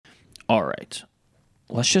All right.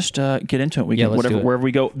 Let's just get into it. Wherever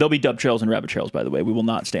we go. There'll be dub trails and rabbit trails, by the way. We will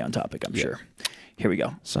not stay on topic, I'm sure. Here we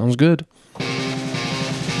go. Sounds good.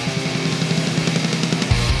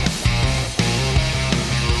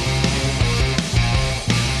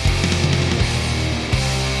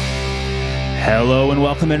 Hello and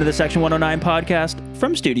welcome into the Section 109 podcast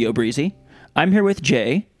from Studio Breezy. I'm here with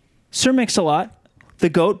Jay, Sir Mix-a-Lot, the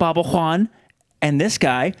GOAT, Baba Juan, and this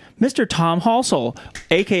guy, Mr. Tom Halsall,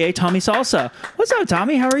 a.k.a. Tommy Salsa. What's up,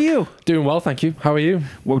 Tommy? How are you? Doing well, thank you. How are you?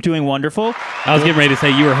 We're doing wonderful. I was getting ready to say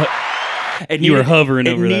you were hovering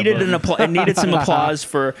over that. It needed some applause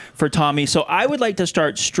for Tommy. So I would like to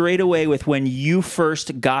start straight away with when you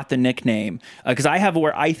first got the nickname, because I have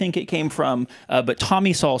where I think it came from, but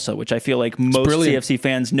Tommy Salsa, which I feel like most CFC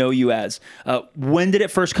fans know you as. When did it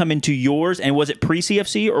first come into yours, and was it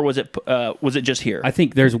pre-CFC or was it just here? I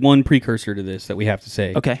think there's one precursor to this that we have to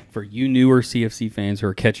say. Okay. For you newer CFC fans who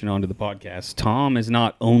are catching on to the podcast, Tom is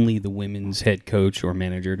not only the women's head coach or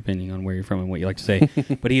manager, depending on where you're from and what you like to say,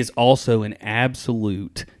 but he is also an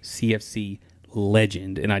absolute CFC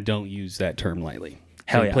legend, and I don't use that term lightly.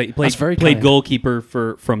 Hell yeah. Played goalkeeper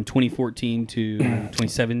from 2014 to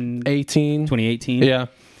 2018. Yeah.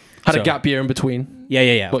 Had a gap year in between.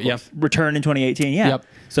 Yeah. But yeah. Return in 2018, yeah. Yep.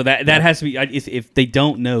 So that has to be, if they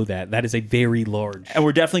don't know that is a very large. And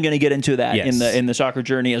we're definitely going to get into that Yes. in the soccer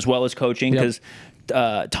journey as well as coaching, because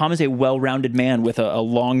Tom is a well-rounded man with a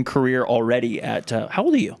long career already at, how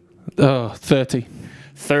old are you? 30.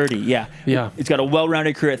 30, yeah. Yeah. He's got a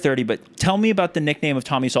well-rounded career at 30, but tell me about the nickname of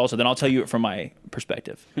Tommy Salsa, then I'll tell you it from my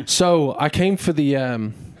perspective. So I came for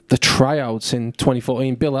the tryouts in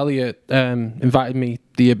 2014. Bill Elliott invited me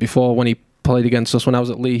the year before when he played against us when I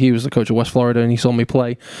was at Lee. He was the coach of West Florida, and he saw me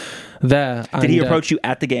play there. Did he approach you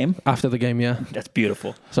at the game? After the game, yeah. That's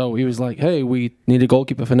beautiful. So he was like, hey, we need a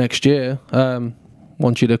goalkeeper for next year.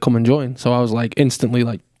 Want you to come and join. So I was like instantly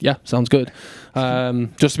like, yeah, sounds good.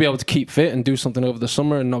 Just to be able to keep fit and do something over the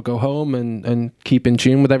summer and not go home and keep in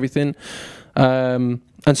tune with everything. And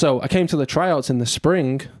so I came to the tryouts in the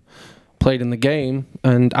spring, played in the game,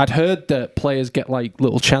 and I'd heard that players get like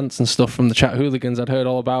little chants and stuff from the chat hooligans. I'd heard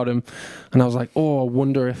all about him, and I was like, oh, I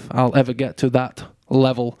wonder if I'll ever get to that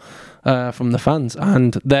level from the fans.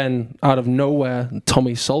 And then out of nowhere,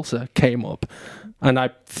 Tommy Salsa came up. And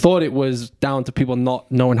I thought it was down to people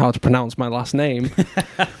not knowing how to pronounce my last name,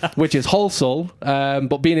 which is Halsall.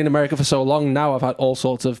 But being in America for so long now, I've had all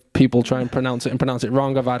sorts of people try and pronounce it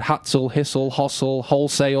wrong. I've had Halsall, Hissel, Hossel,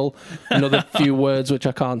 Wholesale, another few words which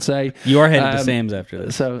I can't say. You are headed to Sam's after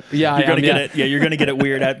this. So yeah, you're gonna get it. Yeah, you're gonna get it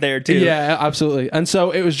weird out there too. Yeah, absolutely. And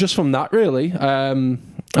so it was just from that really,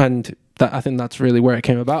 and I think that's really where it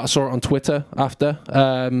came about. I saw it on Twitter after.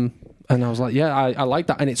 And I was like, yeah, I like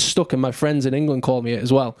that. And it's stuck, and my friends in England call me it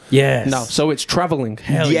as well. Yes. No, so it's traveling.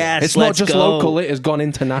 Yes, it's not just local, it has gone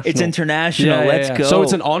international. It's international. Let's go. So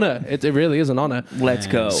it's an honor. It really is an honor. Let's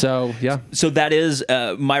go. So, yeah. So that is,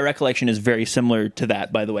 my recollection is very similar to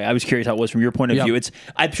that, by the way. I was curious how it was from your point of view.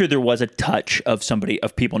 I'm sure there was a touch of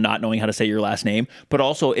people not knowing how to say your last name, but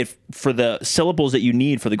also if for the syllables that you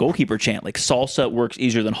need for the goalkeeper chant, like salsa works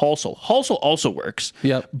easier than Halsall. Halsall also works,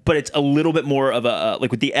 but it's a little bit more of a,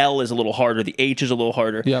 like with the L is a little harder, the H is a little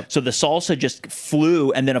harder. So the salsa just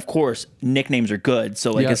flew, and then of course nicknames are good.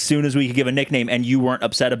 So like as soon as we could give a nickname and you weren't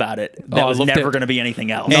upset about it, that was never going to be anything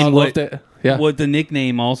else. No, I loved it. Yeah. What the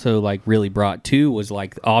nickname also like really brought too was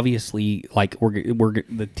like obviously like we're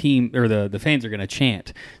the team or the fans are going to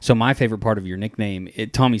chant. So my favorite part of your nickname,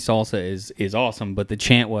 Tommy Salsa, is awesome, but the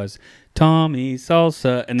chant was Tommy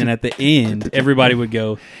Salsa, and then at the end everybody would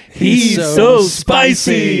go, he's so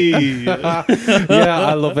spicy. Yeah,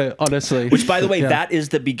 I love it, honestly. Which, by the way, that is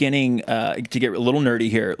the beginning. To get a little nerdy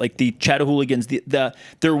here, like the Chattahooligans, there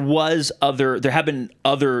have been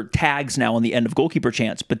other tags now on the end of goalkeeper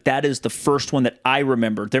chants, but that is the first one that I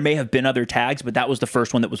remember. There may have been other tags, but that was the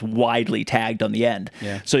first one that was widely tagged on the end.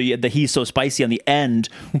 So the he's so spicy on the end,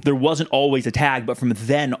 there wasn't always a tag, but from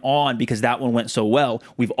then on, because that one went so well,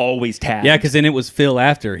 we've always tagged. Yeah, because then it was Phil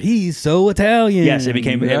after, he's so Italian. Yes, it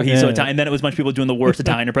became he's so Italian. And then it was a bunch of people doing the worst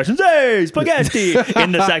Italian impressions. Hey, spaghetti!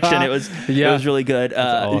 In the section. It was really good.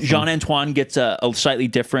 Awesome. Jean-Antoine gets a slightly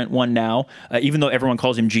different one now. Even though everyone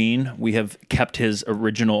calls him Jean, we have kept his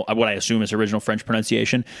original, what I assume is original French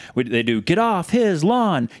pronunciation. They do, get off his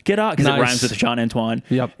lawn, get off, because it rhymes with Jean-Antoine.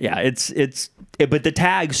 Yep. Yeah, but the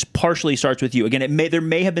tags partially starts with you. Again, there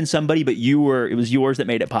may have been somebody, but it was yours that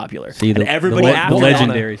made it popular. See, and everybody after the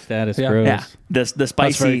legendary status grows. Yeah, the spicy.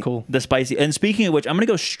 That's very cool. The spicy. And speaking of which, I'm going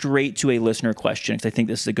to go straight to a listener question because I think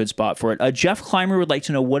this is a good spot for it. Jeff Clymer would like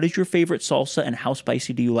to know, what is your favorite salsa and how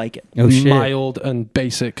spicy do you like it? Oh, shit. Mild and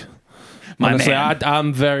basic. Honestly, man.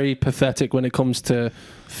 I'm very pathetic when it comes to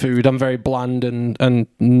food. I'm very bland and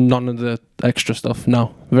none of the extra stuff.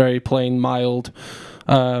 No, very plain, mild.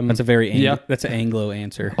 That's a very yeah. That's an Anglo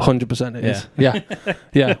answer. 100% it is. Yeah.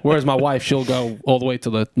 Yeah. Whereas my wife, she'll go all the way to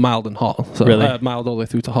the mild and hot. So, Really? Mild all the way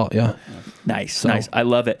through to hot, yeah. Nice. I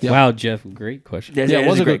love it. Yeah. Wow, Jeff, great question. Yeah, it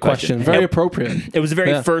was a good question. Very appropriate. It was the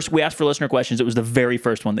very first. We asked for listener questions. It was the very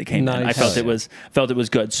first one that came in. I felt it was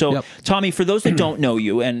good. So, Tommy, for those that don't know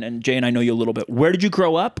you, and Jay and I know you a little bit, where did you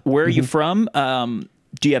grow up? Where are you from?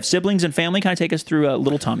 Do you have siblings and family? Kind of take us through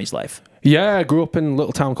little Tommy's life. Yeah, I grew up in a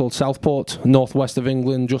little town called Southport, northwest of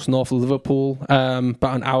England, just north of Liverpool,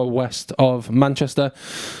 about an hour west of Manchester.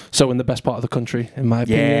 So in the best part of the country, in my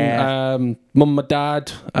opinion. Yeah. Mum and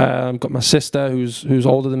dad, got my sister who's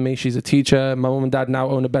older than me. She's a teacher. My mum and dad now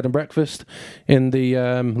own a bed and breakfast in the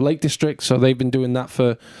Lake District. So they've been doing that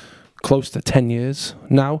for close to 10 years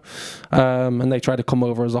now, and they try to come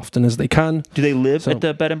over as often as they can. Do they live at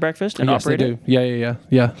the bed and breakfast and yes, operate they do. it?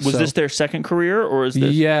 Yeah. Was this their second career, or is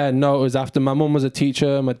this? Yeah, no, it was after. My mum was a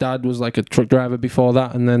teacher. My dad was like a truck driver before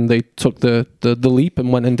that, and then they took the leap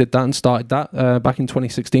and went and did that and started that back in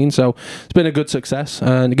 2016. So it's been a good success,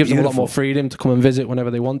 and it gives them a lot more freedom to come and visit whenever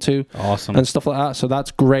they want to. Awesome. And stuff like that. So that's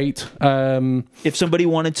great. If somebody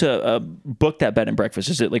wanted to book that bed and breakfast,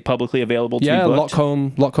 is it like publicly available to be booked?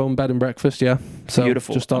 Lock-home bed and breakfast, yeah. So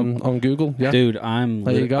beautiful. Just on Google, yeah. Dude, I'm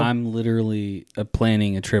literally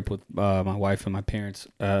planning a trip with my wife and my parents.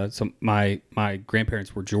 So my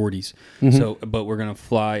grandparents were Geordies, but we're gonna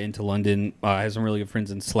fly into London. I have some really good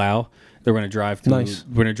friends in Slough. They're gonna drive through. Nice.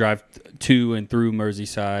 We're gonna drive to and through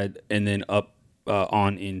Merseyside, and then up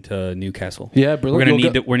on into Newcastle. Yeah,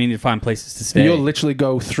 brilliant. We're needing to find places to stay. You'll literally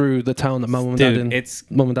go through the town that my mum and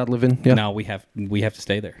dad live in. Yeah. No, we have to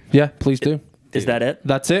stay there. Yeah, please do. Is that it?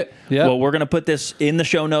 That's it. Yeah. Well, we're gonna put this in the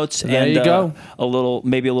show notes. There and you go. A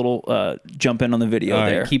little jump in on the video All right,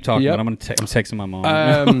 there. keep talking. Yep. But I'm texting my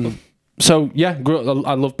mom. So yeah,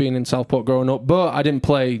 I love being in Southport growing up, but I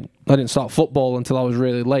didn't start football until I was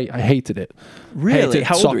really late. I hated it. Really? Hated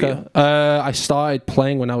How old were you? I started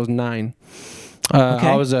playing when I was 9.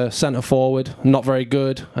 I was a centre forward, not very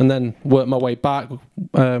good, and then worked my way back.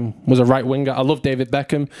 Was a right winger. I love David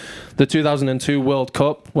Beckham. The 2002 World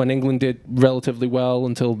Cup, when England did relatively well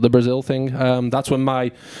until the Brazil thing, that's when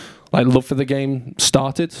my love for the game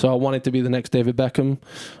started. So I wanted to be the next David Beckham.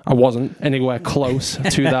 I wasn't anywhere close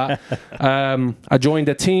to that. I joined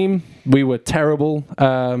a team. We were terrible.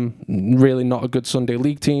 Really not a good Sunday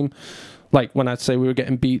league team. Like when I'd say we were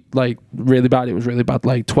getting beat like really bad, it was really bad,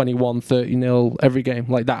 like 21, 30-0 every game.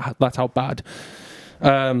 Like that's how bad.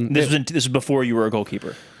 This was before you were a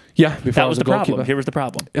goalkeeper. Yeah, before that I was the goalkeeper. problem. Here was the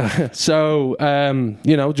problem. So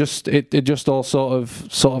it just all sort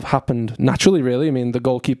of happened naturally, really. I mean, the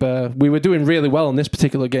goalkeeper, we were doing really well in this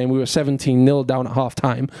particular game. We were 17-0 down at half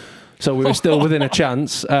time. So we were still within a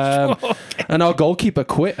chance. And our goalkeeper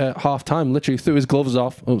quit at half time, literally threw his gloves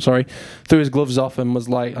off and was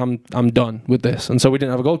like, I'm done with this. And so we didn't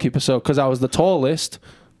have a goalkeeper. So because I was the tallest,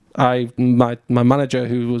 my manager,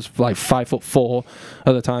 who was like 5'4"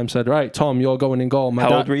 at the time, said, right, Tom, you're going in goal.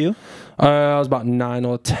 How old were you? I was about 9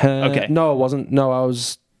 or 10. Okay. No, I wasn't. No, I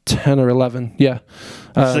was 10 or 11. Yeah.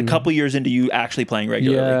 This is a couple years into you actually playing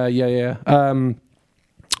regularly. Yeah.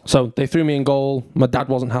 So they threw me in goal. My dad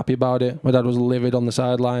wasn't happy about it. My dad was livid on the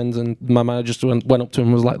sidelines, and my manager just went up to him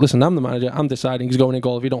and was like, listen, I'm the manager. I'm deciding he's going in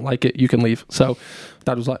goal. If you don't like it, you can leave. So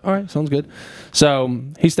dad was like, all right, sounds good. So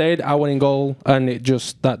he stayed. I went in goal, and it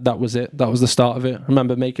just, that was it. That was the start of it. I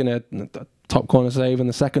remember making a top corner save in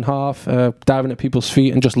the second half, diving at people's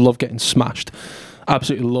feet, and just loved getting smashed.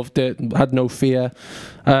 Absolutely loved it. Had no fear.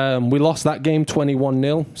 We lost that game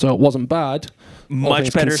 21-0, so it wasn't bad.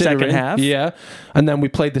 Much better second half. Yeah. And then we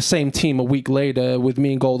played the same team a week later with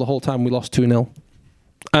me in goal the whole time. We lost 2-0.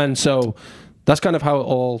 And so that's kind of how it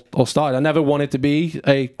all started. I never wanted to be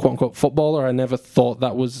a quote-unquote footballer. I never thought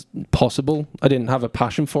that was possible. I didn't have a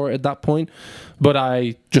passion for it at that point. But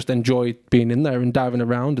I just enjoyed being in there and diving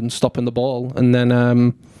around and stopping the ball. And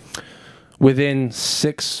then within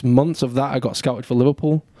 6 months of that, I got scouted for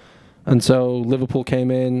Liverpool. And so Liverpool came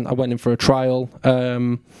in, I went in for a trial,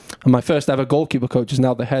 and my first ever goalkeeper coach is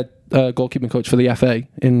now the head goalkeeping coach for the FA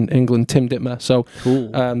in England, Tim Dittmer. So cool.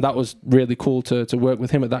 That was really cool to work with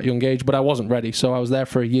him at that young age, but I wasn't ready. So I was there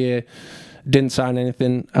for a year, didn't sign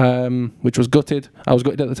anything, which was gutted. I was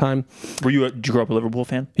gutted at the time. Did you grow up a Liverpool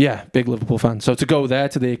fan? Yeah, big Liverpool fan. So to go there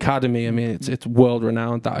to the academy, I mean, it's world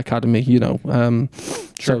renowned, that academy, you know.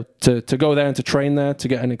 Sure. So to go there and to train there, to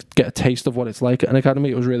get a taste of what it's like at an academy,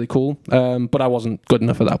 it was really cool. But I wasn't good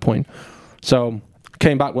enough at that point. So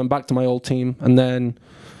went back to my old team, and then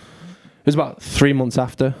was about 3 months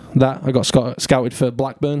after that. I got scouted for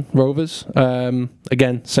Blackburn Rovers.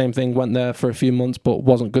 Again, same thing. Went there for a few months, but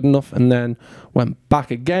wasn't good enough, and then went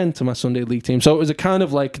back again to my Sunday league team. So it was a kind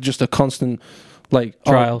of like just a constant like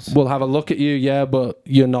trials. We'll have a look at you, yeah, but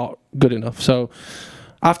you're not good enough. So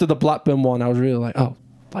after the Blackburn one, I was really like, oh,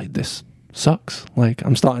 like this sucks. Like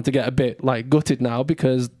I'm starting to get a bit like gutted now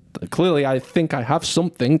because clearly I think I have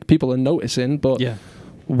something. People are noticing, but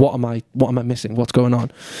what am I missing? What's going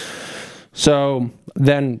on? So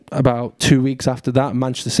then about 2 weeks after that,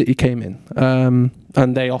 Manchester City came in,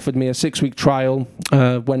 and they offered me a 6-week trial.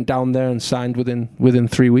 Went down there and signed within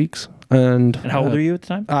 3 weeks. And how old were you at the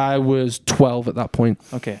time? I was 12 at that point.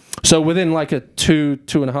 Okay. So within like a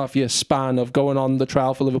 2.5 year span of going on the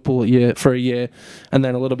trial for Liverpool for a year, and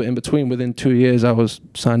then a little bit in between, within 2 years, I was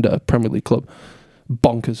signed at a Premier League club.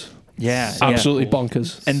 Bonkers. Yeah. Absolutely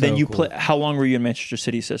bonkers. And then you play. How long were you in Manchester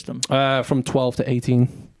City system? From 12 to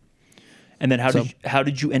 18. And then how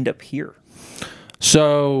did you end up here?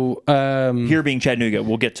 So here being Chattanooga,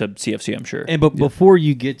 we'll get to CFC, I'm sure. But before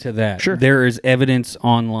you get to that, sure. There is evidence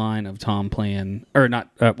online of Tom playing or not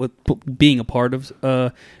being a part of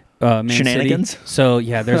Man Shenanigans. City. So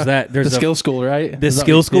yeah, there's that. There's the skill school, right? The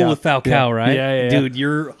skill school with Falcao, right? Yeah. Dude,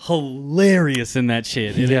 you're hilarious in that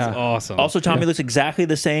shit. It is awesome. Also, Tommy looks exactly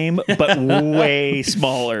the same, but way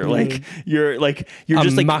smaller. Like you're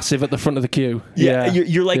just like massive at the front of the queue.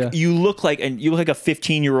 You're like you look like a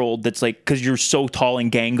 15-year-old that's like because you're so tall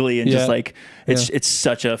and gangly and just like it's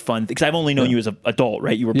such a fun thing. Because I've only known you as an adult,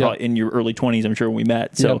 right? You were probably in your early 20s, I'm sure, when we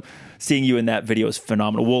met. So seeing you in that video is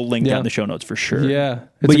phenomenal. We'll link down the show notes for sure. Yeah,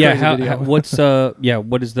 but what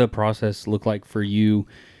does the process look like for you?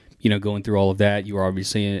 You know, going through all of that, you were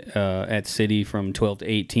obviously at City from 12 to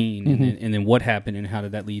 18, and then what happened, and how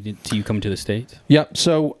did that lead to you coming to the States? Yep.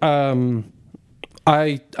 So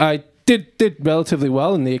I did relatively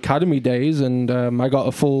well in the academy days, and I got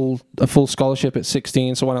a full scholarship at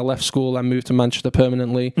 16. So when I left school, I moved to Manchester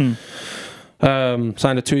permanently. Signed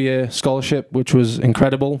a 2-year scholarship, which was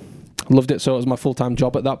incredible. Loved it. So it was my full-time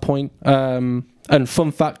job at that point. And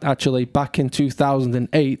fun fact, actually, back in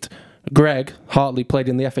 2008, Greg Hartley played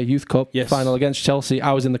in the FA Youth Cup final against Chelsea.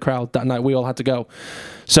 I was in the crowd that night. We all had to go.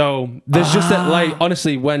 So there's just that, like,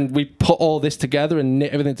 honestly, when we put all this together and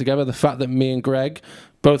knit everything together, the fact that me and Greg,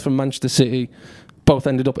 both from Manchester City, both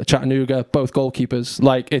ended up at Chattanooga, both goalkeepers,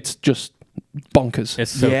 like, it's just bonkers.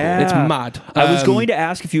 It's so cool. It's mad. I was going to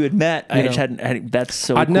ask if you had met. That's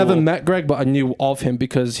so I'd cool. never met Greg, but I knew of him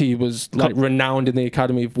because he was like renowned in the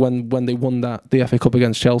academy when they won the FA Cup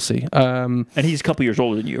against Chelsea. And he's a couple years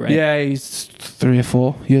older than you, right? Yeah, he's 3 or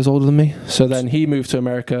 4 years older than me. So then he moved to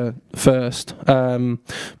America first.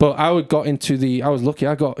 But I was lucky.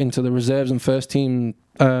 I got into the reserves and first team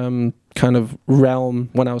kind of realm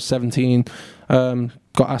when I was 17.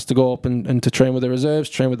 Got asked to go up and to train with the reserves,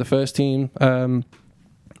 train with the first team.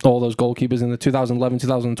 All those goalkeepers in the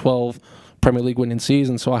 2011-2012 Premier League winning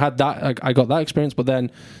season. So I had that. I got that experience. But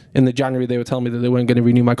then in the January, they were telling me that they weren't going to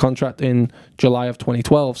renew my contract in July of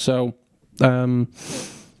 2012. So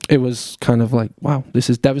it was kind of like, wow, this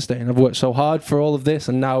is devastating. I've worked so hard for all of this,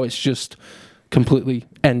 and now it's just completely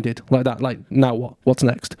ended like that. Like, now what? What's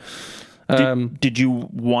next? Did you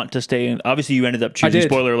want to stay in? Obviously, you ended up choosing,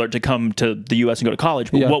 spoiler alert, to come to the U.S. and go to college.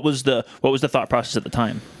 But what was the thought process at the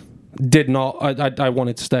time? Did not. I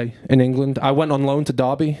wanted to stay in England. I went on loan to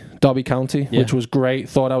Derby County, which was great.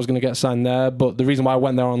 Thought I was going to get signed there. But the reason why I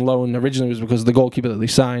went there on loan originally was because the goalkeeper that they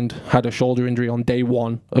signed had a shoulder injury on day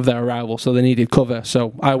 1 of their arrival. So they needed cover.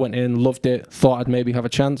 So I went in, loved it, thought I'd maybe have a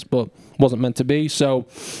chance, but wasn't meant to be. So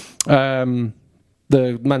the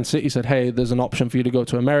Man City said, hey, there's an option for you to go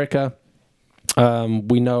to America.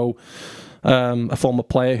 We know a former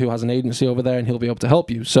player who has an agency over there, and he'll be able to help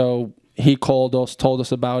you. So he called us, told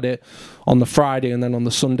us about it on the Friday, and then on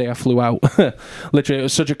the Sunday I flew out. Literally, it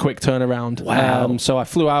was such a quick turnaround. Wow. So I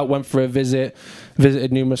flew out, went for a visit,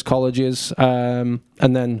 visited numerous colleges, and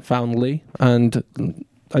then found Lee. And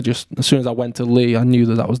as soon as I went to Lee, I knew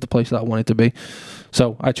that was the place that I wanted to be.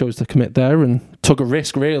 So I chose to commit there and took a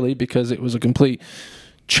risk, really, because it was a complete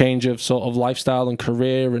change of sort of lifestyle and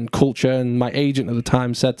career and culture. And my agent at the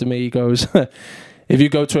time said to me, he goes, if you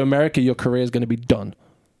go to America, your career is going to be done.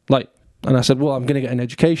 And I said, well, I'm going to get an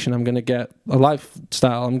education. I'm going to get a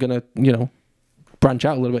lifestyle. I'm going to, branch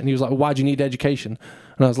out a little bit. And he was like, well, why do you need education?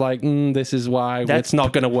 And I was like, this is why it's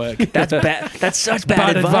not going to work. That's bad. That's such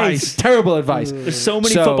bad advice. Terrible advice. There's so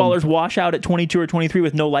many footballers wash out at 22 or 23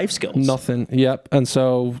 with no life skills. Nothing. Yep. And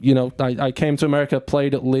so, I came to America,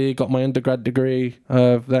 played at Lee, got my undergrad degree,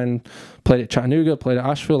 then played at Chattanooga, played at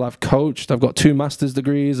Asheville. I've coached. I've got 2 master's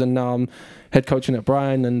degrees, and now I'm head coaching at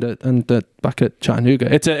Bryan and back at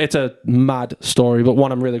Chattanooga. It's a mad story, but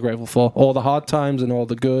one I'm really grateful for. All the hard times and all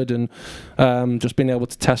the good, and just being able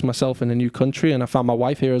to test myself in a new country. And I found my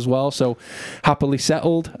wife here as well, so happily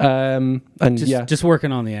settled. Just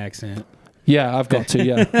working on the accent. Yeah, I've got to.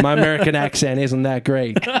 Yeah, my American accent isn't that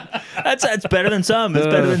great. That's better than some. It's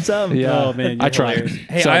better than some. Yeah, oh man, I tried.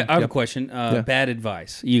 Hey, I have a question. Bad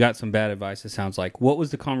advice. You got some bad advice. It sounds like. What was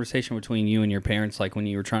the conversation between you and your parents like when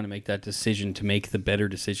you were trying to make that decision to make the better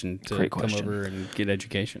decision to come over and get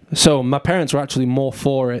education? So my parents were actually more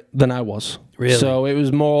for it than I was. Really? So it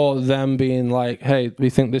was more them being like, "Hey, we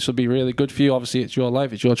think this would be really good for you. Obviously, it's your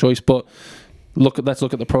life, it's your choice, but let's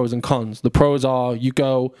look at the pros and cons. The pros are you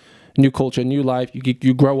go." New culture, new life.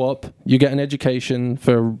 You grow up. You get an education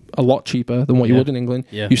for a lot cheaper than what you would in England.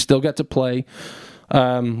 Yeah. You still get to play.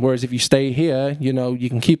 Whereas if you stay here, you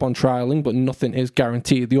can keep on trialing, but nothing is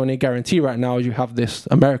guaranteed. The only guarantee right now is you have this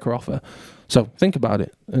America offer. So think about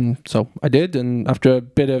it. And so I did. And after a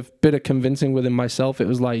bit of convincing within myself, it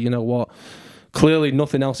was like, you know what? Clearly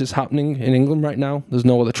nothing else is happening in England right now. There's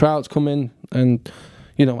no other tryouts coming. And,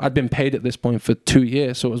 I'd been paid at this point for 2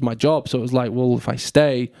 years. So it was my job. So it was like, well, if I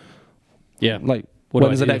stay... Yeah. Like,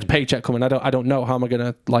 when's the next paycheck coming? I don't know how am I going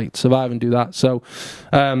to survive and do that. So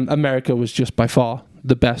America was just by far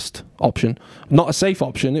the best option. Not a safe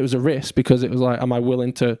option. It was a risk because it was like, am I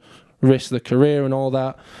willing to risk the career and all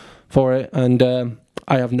that for it? And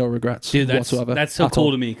I have no regrets whatsoever. That's so cool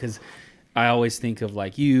to me because I always think of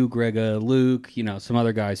like you, Grega, Luke, some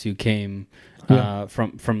other guys who came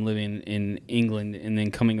from living in England and then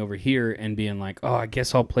coming over here and being like, oh, I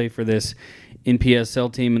guess I'll play for this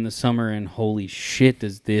NPSL team in the summer, and holy shit,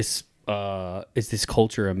 is this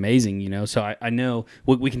culture amazing, So I know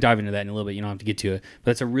we can dive into that in a little bit. You don't have to get to it,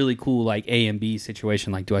 but it's a really cool like A and B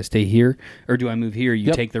situation. Like, do I stay here or do I move here?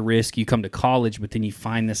 You take the risk, you come to college, but then you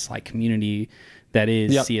find this like community that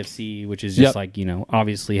is CFC, which is just like,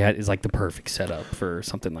 obviously is like the perfect setup for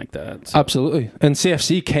something like that. So. Absolutely. And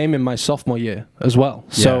CFC came in my sophomore year as well.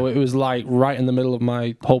 So it was like right in the middle of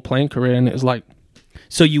my whole playing career, and it was like.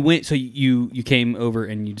 So you came over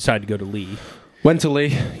and you decided to go to Lee. Went to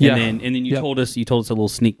Lee, and then you told us a little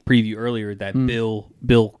sneak preview earlier that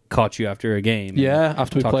Bill caught you after a game. Yeah,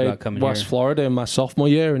 after we played West Florida in my sophomore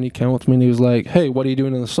year, and he came up to me and he was like, "Hey, what are you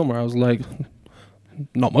doing in the summer?" I was like,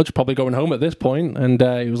 "Not much, probably going home at this point." And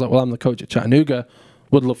he was like, "Well, I'm the coach at Chattanooga.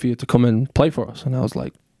 Would love for you to come and play for us." And I was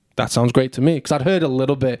like, "That sounds great to me," because I'd heard a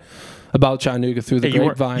little bit about Chattanooga through the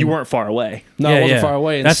grapevine. You weren't far away. No, I wasn't far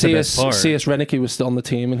away. And that's the best part. C.S. Renicky was still on the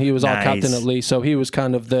team, and he was our captain at Lee, so he was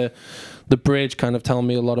kind of the bridge, kind of telling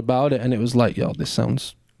me a lot about it, and it was like, yo, this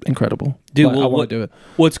sounds incredible. Dude, I want to do it.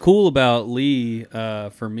 What's cool about Lee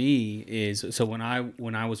for me is, so when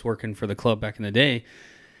I was working for the club back in the day,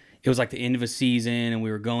 it was like the end of a season, and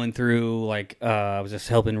we were going through I was just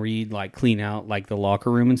helping Reed clean out the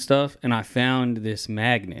locker room and stuff, and I found this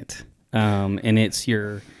magnet, and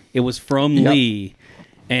it was from Lee,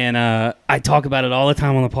 and I talk about it all the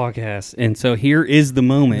time on the podcast, and so here is the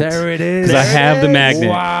moment. There it is. Because I have the magnet.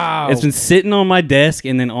 Wow. It's been sitting on my desk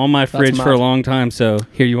and then on my fridge for a long time, so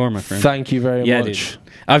here you are, my friend. Thank you very much. Dude.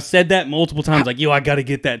 I've said that multiple times, I got to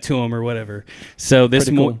get that to him or whatever. So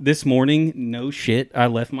this morning, no shit, I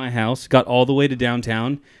left my house, got all the way to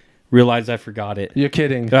downtown, realized I forgot it. You're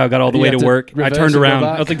kidding. I got all the way to work. I turned around.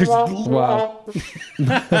 I was like, wow.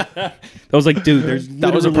 I was like, dude,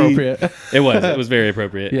 that was appropriate. It was very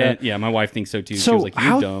appropriate. Yeah. And, my wife thinks so too. So she was like,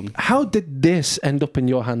 you're dumb. How did this end up in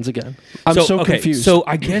your hands again? I'm so confused. So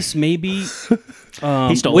I guess maybe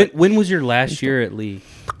when was your last year at Lee?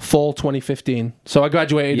 Fall 2015. So I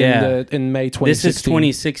graduated in May 2016. This is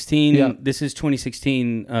 2016. Yeah. This is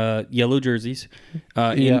 2016. Yellow jerseys.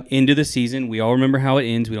 Into the season. We all remember how it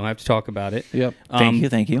ends. We don't have to talk about it. Yep.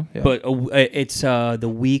 Thank you. Yeah. But it's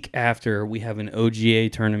the week after we have an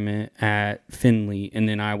OGA tournament at Findlay, and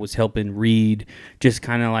then I was helping Reed just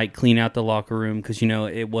kind of clean out the locker room because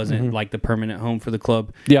it wasn't the permanent home for the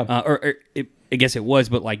club. Yeah. I guess it was,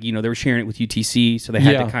 but they were sharing it with UTC, so they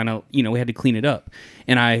had to kind of we had to clean it up,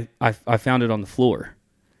 and I found it on the floor.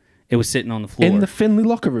 It was sitting on the floor in the Findlay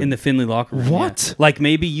locker room. In the Findlay locker room. What? Yeah.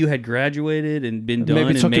 Maybe you had graduated and been done,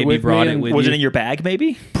 maybe and maybe brought it with you. Was it in your bag?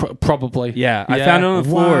 Maybe. Probably. Yeah, I found it on the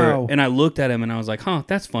floor, Wow. and I looked at him, and I was like, "Huh,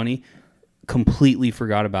 that's funny." Completely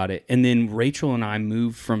forgot about it. And then Rachel and I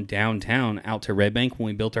moved from downtown out to Red Bank when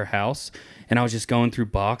we built our house, and I was just going through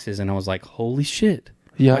boxes, and I was like, "Holy shit."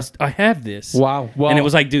 Yeah. I have this. Wow. Well, and it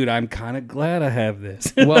was like, dude, I'm kind of glad I have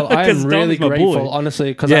this. Well, I am 'Cause really Tommy's my grateful, boy.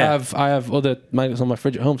 honestly, because Yeah. I have other magnets on my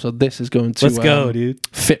fridge at home, so this is going to Let's go, dude.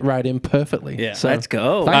 fit right in perfectly. Yeah. So, Let's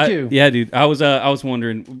go. Thank you. Yeah, dude. I was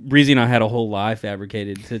wondering. Breezy and I had a whole lie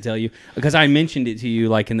fabricated to tell you because I mentioned it to you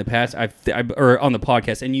like in the past, or on the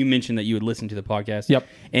podcast, and you mentioned that you would listen to the podcast. Yep.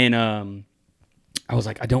 And I was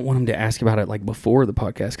like, I don't want him to ask about it like before the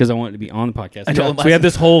podcast because I want it to be on the podcast. I told him So we had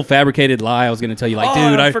this whole fabricated lie. I was going to tell you, like,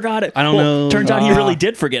 dude, I forgot it. I don't know. Turns out he really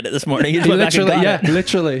did forget it this morning. He just He went back and literally, got it.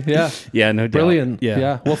 literally, yeah. Yeah, no doubt. Brilliant. Yeah.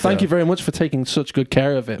 Yeah. Well, thank you very much for taking such good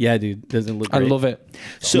care of it. Yeah, dude. Doesn't look I great. love it.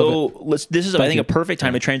 So this is, I think, you. a perfect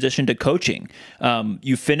time to transition to coaching.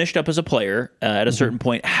 You finished up as a player at a certain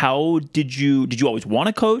point. How did you always want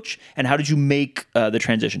to coach, and how did you make the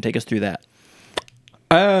transition? Take us through that.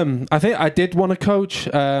 I think I did want to coach,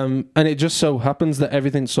 and it just so happens that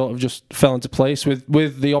everything sort of just fell into place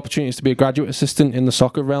with the opportunities to be a graduate assistant in the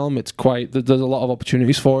soccer realm. It's there's a lot of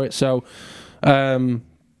opportunities for it. So,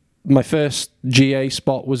 my first GA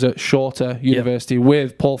spot was at Shorter University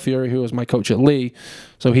with Paul Fury, who was my coach at Lee.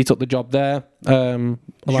 So he took the job there. Did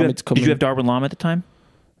you have Darwin Lam at the time?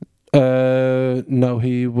 No,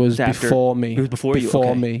 he was After. before me. He was before you,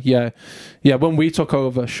 Before okay. me, yeah. When we took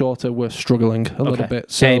over, Shorter were struggling a little bit.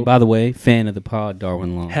 So, Hey, by the way, fan of the pod,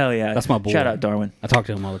 Darwin Long. Hell yeah, That's my boy. Shout out Darwin. I talk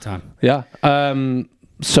to him all the time. yeah.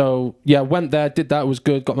 So yeah, went there, did that, it was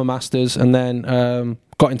good, got my masters, and then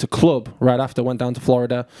got into club right after. Went down to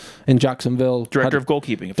Florida in Jacksonville. Director of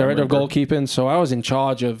goalkeeping. If I Director of remember. goalkeeping. So I was in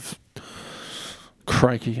charge of.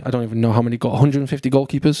 Crikey, I don't even know how many 150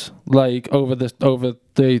 goalkeepers, like over the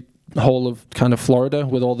whole of kind of Florida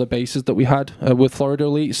with all the bases that we had with Florida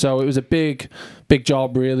Elite. So it was a big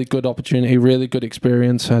job, really good opportunity, really good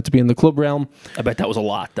experience to be in the club realm. I bet that was a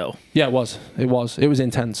lot, though. Yeah, it was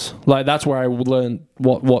intense. Like that's where I learned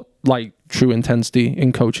what like true intensity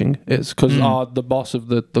in coaching is, because the boss of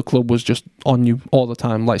the club was just on you all the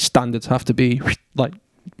time. Like standards have to be like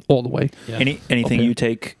all the way. Yeah. Anything Okay. you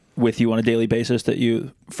take with you on a daily basis that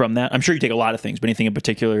you from that? I'm sure you take a lot of things, but anything in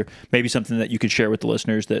particular, maybe something that you could share with the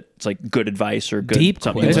listeners that's like good advice or good Deep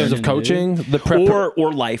something In question. terms of coaching, the prep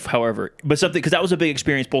or life, however, but something, because that was a big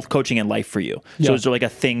experience, both coaching and life for you. So Yeah. is there like a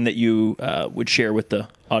thing that you would share with the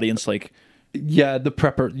audience, like? Yeah,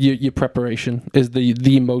 your preparation is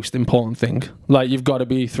the most important thing. Like you've got to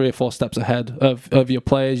be 3 or 4 steps ahead of your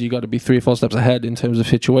players. You've got to be 3 or 4 steps ahead in terms of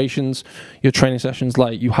situations. Your training sessions,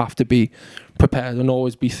 like you have to be prepared and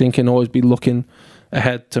always be thinking, always be looking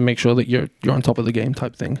ahead to make sure that you're on top of the game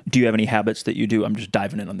type thing. Do you have any habits that you do? I'm just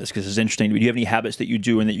diving in on this because it's interesting to me. Do you have any habits that you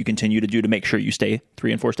do and that you continue to do to make sure you stay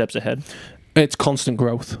 3 and 4 steps ahead? It's constant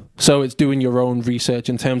growth. So it's doing your own research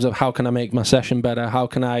in terms of how can I make my session better? How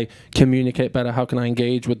can I communicate better? How can I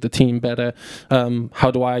engage with the team better?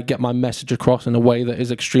 How do I get my message across in a way that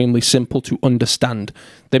is extremely simple to understand?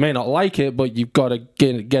 They may not like it, but you've got to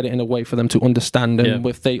get it in a way for them to understand. And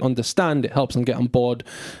if they understand, it helps them get on board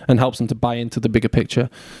and helps them to buy into the bigger picture.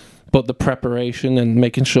 But the preparation and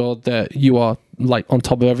making sure that you are like on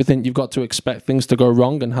top of everything, you've got to expect things to go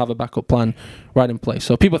wrong and have a backup plan right in place.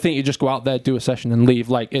 So people think you just go out there, do a session and leave.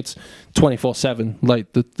 Like it's 24/7.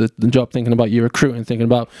 Like the job, thinking about your recruiting, thinking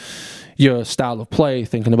about your style of play,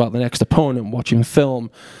 thinking about the next opponent, watching film.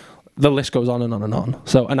 The list goes on and on and on.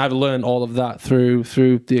 So, and I've learned all of that through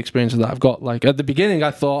the experiences that I've got. Like at the beginning,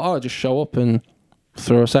 I thought, just show up and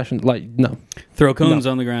throw a session. Like no. Throw cones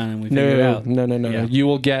on the ground and we figure it out. No. Yeah. You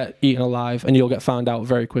will get eaten alive and you'll get found out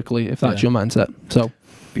very quickly if that's your mindset. So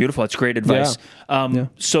Beautiful. That's great advice.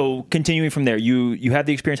 So continuing from there, you had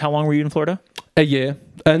the experience. How long were you in Florida? a year.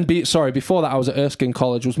 And before that I was at Erskine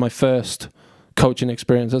College, was my first coaching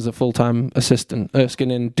experience as a full-time assistant.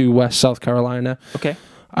 Erskine in Due West, South Carolina. Okay.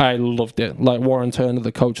 I loved it. Like Warren Turner,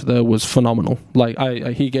 the coach there, was phenomenal. Like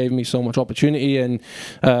he gave me so much opportunity and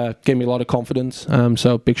gave me a lot of confidence.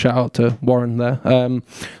 So big shout out to Warren there.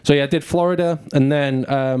 So yeah, I did Florida, and then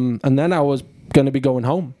I was going to be going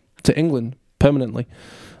home to England permanently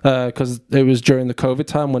because it was during the COVID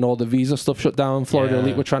time when all the visa stuff shut down. Florida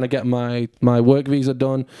Elite were trying to get my work visa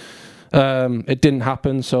done. It didn't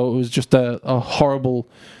happen, so it was just a horrible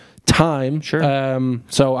time. Sure.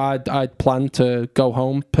 So I'd planned to go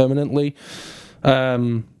home permanently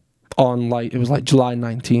on it was July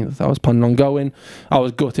 19th. I was planning on going. I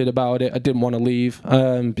was gutted about it. I didn't want to leave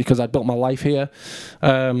because I'd built my life here.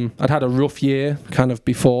 I'd had a rough year kind of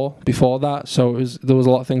before that, so there was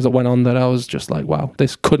a lot of things that went on that I was just like, wow,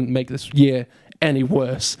 this couldn't make this year any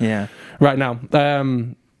worse right now.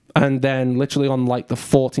 And then literally on the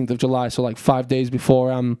 14th of July, so 5 days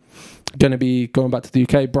before I'm going to be going back to the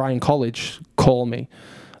UK, Brian College called me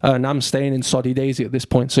and I'm staying in Soddy Daisy at this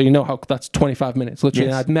point. So you know how that's 25 minutes, literally.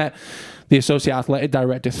 Yes. And I'd met the associate athletic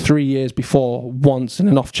director 3 years before, once in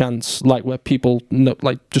an off chance, like where people know,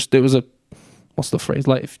 like just it was a, what's the phrase,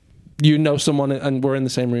 like if you know someone and we're in the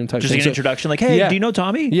same room type Just thing. like an introduction, like, hey, do you know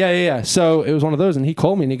Tommy? Yeah. So it was one of those, and he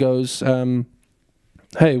called me and he goes,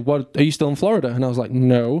 hey, what, are you still in Florida? And I was like,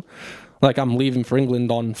 no. Like, I'm leaving for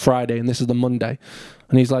England on Friday, and this is the Monday.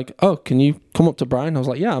 And he's like, oh, can you come up to Brian? I was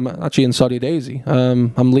like, yeah, I'm actually in Soddy Daisy.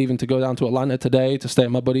 I'm leaving to go down to Atlanta today to stay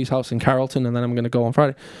at my buddy's house in Carrollton, and then I'm going to go on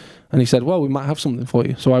Friday. And he said, well, we might have something for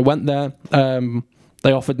you. So I went there.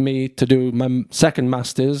 They offered me to do my second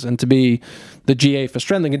master's and to be the GA for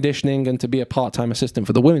strength and conditioning and to be a part-time assistant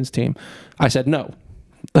for the women's team. I said no.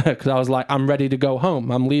 Because I was like, I'm ready to go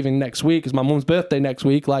home. I'm leaving next week. It's my mum's birthday next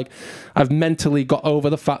week. Like, I've mentally got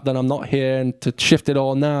over the fact that I'm not here, and to shift it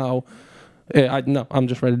all now, I'm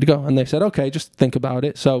just ready to go. And they said, okay, just think about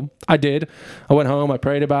it. So I did. I went home. I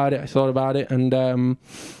prayed about it. I thought about it, and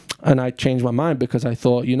I changed my mind because I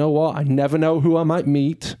thought, you know what? I never know who I might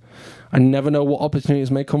meet. I never know what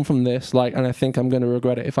opportunities may come from this, and I think I'm going to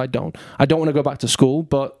regret it if I don't. I don't want to go back to school,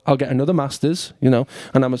 but I'll get another master's, and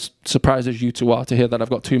I'm as surprised as you two are to hear that I've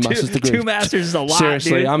got two master's degrees. 2 masters is a lot,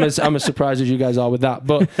 seriously, dude. I'm as surprised as you guys are with that.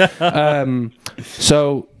 But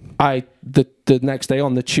so the next day,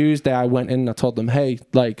 on the Tuesday, I went in and I told them, hey,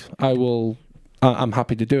 I'm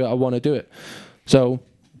happy to do it. I want to do it. So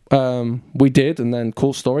we did, and then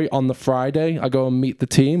cool story, on the Friday I go and meet the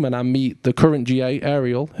team, and I meet the current GA,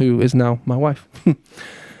 Ariel, who is now my wife.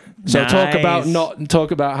 So nice.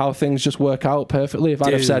 talk about how things just work out perfectly. If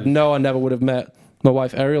I'd have said no, I never would have met my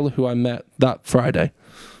wife Ariel, who I met that Friday.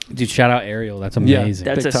 Dude, shout out Ariel. That's amazing.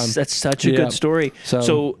 Yeah, That's such a good story.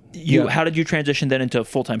 So how did you transition then into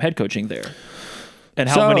full-time head coaching there? And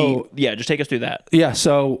just take us through that. Yeah,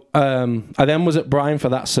 so I then was at Brian for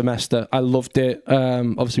that semester. I loved it.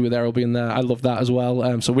 Obviously, with Errol being there, I loved that as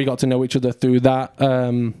well. So we got to know each other through that,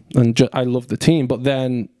 and I loved the team. But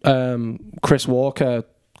then Chris Walker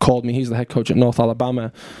called me. He's the head coach at North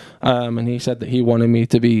Alabama, and he said that he wanted me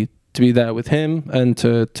to be there with him and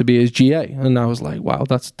to be his GA. And I was like, wow,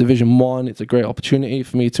 that's Division 1. It's a great opportunity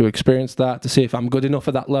for me to experience that, to see if I'm good enough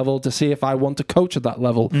at that level, to see if I want to coach at that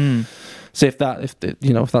level. See if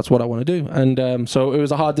that's what I want to do. And so it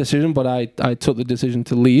was a hard decision, but I took the decision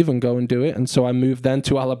to leave and go and do it. And so I moved then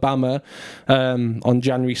to Alabama on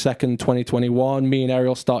January 2nd, 2021. Me and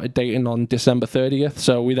Ariel started dating on December 30th.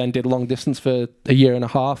 So we then did long distance for a year and a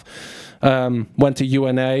half. Went to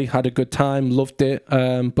UNA, had a good time, loved it,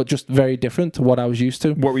 but just very different to what I was used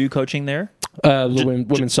to. What were you coaching there?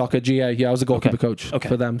 Women's soccer, GA. Yeah, I was a goalkeeper coach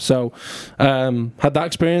for them. So had that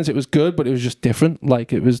experience. It was good, but it was just different.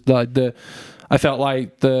 Like, it was like I felt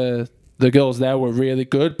like the girls there were really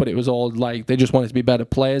good, but it was all like they just wanted to be better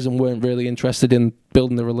players and weren't really interested in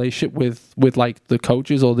building the relationship with like the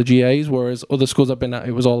coaches or the GAs. Whereas other schools I've been at,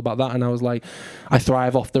 it was all about that. And I was like, I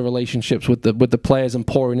thrive off the relationships with the players and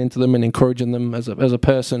pouring into them and encouraging them as a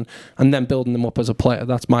person, and then building them up as a player.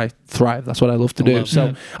 That's my thrive. That's what I love to do.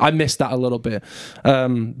 So I missed that a little bit,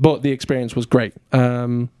 but the experience was great.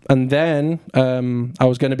 And then I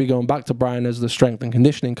was going to be going back to Brian as the strength and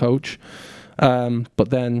conditioning coach,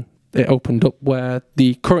 but then it opened up where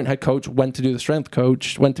the current head coach went to be the strength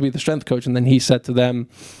coach, and then he said to them,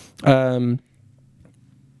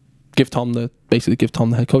 give Tom the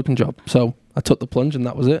head coaching job. So I took the plunge, and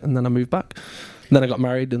that was it. And then I moved back. And then I got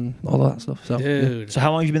married and all of that stuff. So, dude. So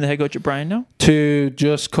how long have you been the head coach at Brian now?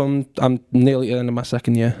 I'm nearly at the end of my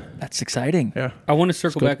second year. That's exciting. Yeah. I want to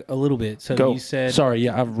circle back a little bit. So you said... Sorry,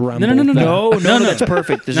 I've rambled. No, that's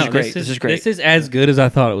perfect. This is great. This is great. This is as good as I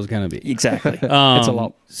thought it was going to be. Exactly. It's a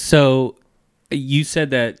lot. So you said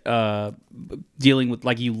that dealing with,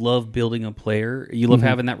 like, you love building a player. You love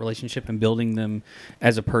having that relationship and building them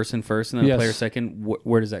as a person first and then a player second.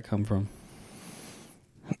 Where does that come from?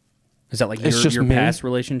 Is that like your past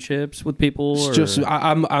relationships with people? It's just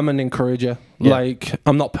I'm an encourager. Yeah. Like,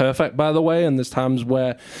 I'm not perfect, by the way, and there's times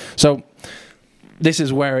where... So this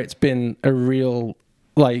is where it's been a real,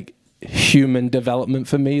 like, human development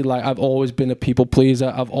for me. Like, I've always been a people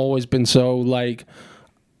pleaser. I've always been so, like,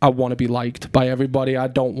 I want to be liked by everybody. I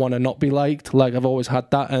don't want to not be liked. Like, I've always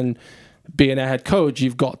had that. And being a head coach,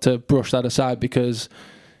 you've got to brush that aside because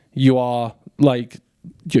you are, like,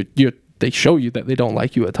 you're they show you that they don't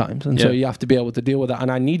like you at times. And so you have to be able to deal with that.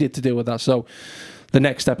 And I needed to deal with that. So the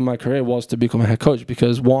next step in my career was to become a head coach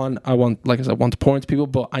because, one, I want to pour into people,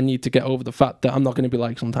 but I need to get over the fact that I'm not going to be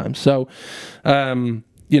liked sometimes. So,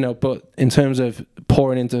 but in terms of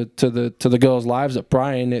pouring into the girls' lives at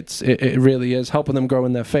Brian, it really is helping them grow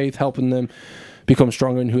in their faith, helping them become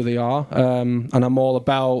stronger in who they are. And I'm all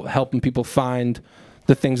about helping people find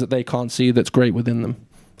the things that they can't see that's great within them.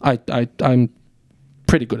 I'm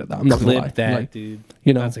pretty good at that. I'm not gonna lie. That, dude.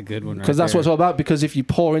 You know, that's a good one. Because that's what it's all about. Because if you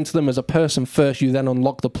pour into them as a person first, you then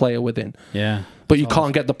unlock the player within. Yeah. But you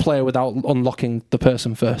can't get the player without unlocking the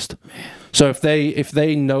person first. So if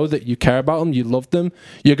they know that you care about them, you love them,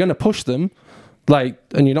 you're going to push them,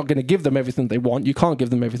 and you're not going to give them everything they want. You can't give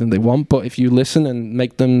them everything they want. But if you listen and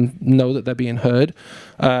make them know that they're being heard,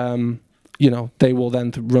 they will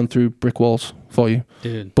then run through brick walls for you.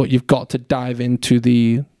 Dude. But you've got to dive into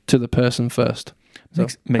the person first. So,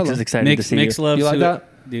 Mix is excited to see Mix you. loves You like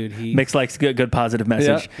that? Dude, Mix likes good positive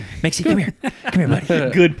message. Mixie, come here,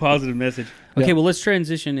 buddy. good positive message. Okay, Yeah. well, let's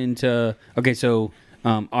transition into. Okay, so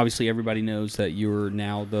obviously everybody knows that you're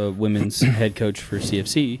now the women's head coach for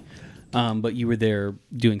CFC, but you were there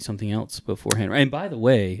doing something else beforehand. And by the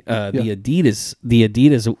way, the Adidas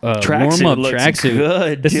Tracksuit warm up looks tracksuit.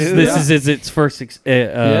 good, This dude. is its first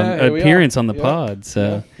here we appearance are. on the Yeah. pod. So.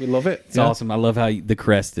 Yeah, we love it. It's awesome. I love how the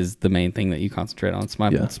crest is the main thing that you concentrate on. It's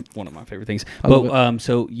one of my favorite things. I love But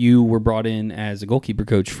so you were brought in as a goalkeeper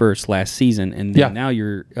coach first last season, and then now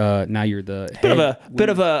you're the Bit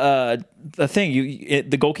of a thing.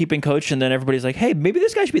 The goalkeeping coach, and then everybody's like, "Hey, maybe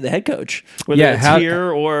this guy should be the head coach, whether it's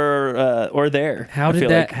here or there." How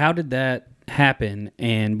did that happen?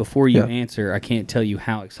 And before you answer, I can't tell you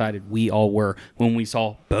how excited we all were when we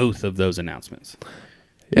saw both of those announcements.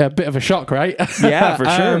 Yeah, a bit of a shock, right? Yeah, for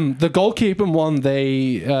sure. The goalkeeping one,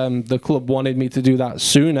 the club wanted me to do that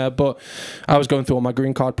sooner, but I was going through all my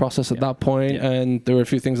green card process at that point, and there were a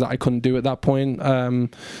few things that I couldn't do at that point.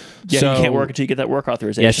 You can't work until you get that work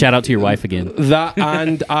authorization. Yeah, shout out to your wife again. That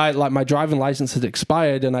and my driving license had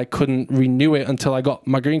expired, and I couldn't renew it until I got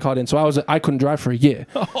my green card in. So I couldn't drive for a year.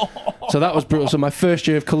 So that was brutal. So my first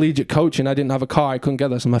year of collegiate coaching, I didn't have a car. I couldn't get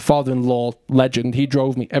there. So my father-in-law, legend, he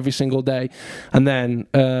drove me every single day. And then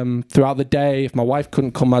throughout the day, if my wife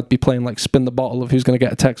couldn't come, I'd be playing spin the bottle of who's going to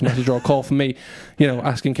get a text message or a call from me,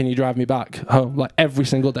 asking, can you drive me back home, every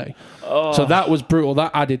single day. Oh. So that was brutal.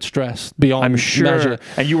 That added stress beyond measure.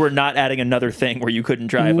 And you were not adding another thing where you couldn't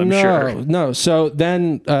drive, I'm sure. No. So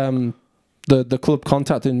then the club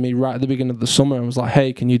contacted me right at the beginning of the summer and was like,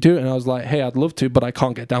 hey, can you do it? And I was like, hey, I'd love to, but I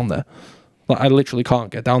can't get down there. I literally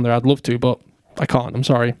can't get down there. I'd love to, but I can't. I'm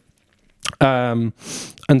sorry. And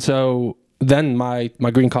so then my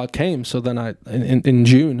green card came. So then in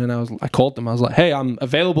June, and I called them. I was like, hey, I'm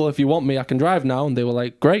available if you want me. I can drive now. And they were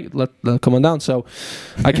like, great, come on down. So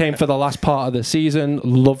I came for the last part of the season.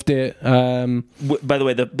 Loved it. By the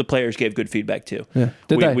way, the players gave good feedback too. Yeah,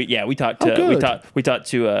 they? We talked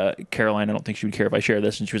to Caroline. I don't think she would care if I share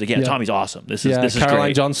this, and she was like, "Yeah, Tommy's awesome. This is Caroline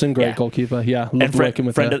great. Johnson, great goalkeeper. Yeah, loved working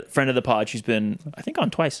with her. Friend of the pod. She's been, I think, on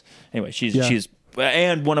twice. Anyway, she's.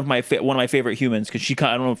 And one of my favorite humans, because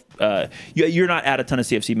I don't know if you're not at a ton of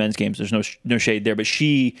CFC men's games. There's no shade there, but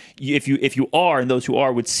if you are, and those who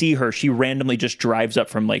are would see her, she randomly just drives up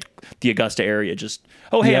from the Augusta area. Just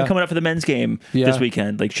I'm coming up for the men's game this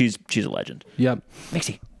weekend. She's a legend. Yeah,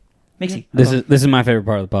 Mixie. This is my favorite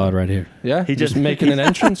part of the pod right here. Yeah, he just making an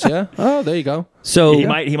entrance. Yeah. Oh, there you go. So he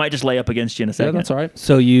might just lay up against you in a second. Yeah, that's all right.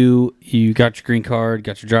 So you got your green card,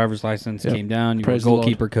 got your driver's license, came down, you were a Praise the Lord.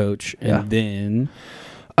 goalkeeper coach, and then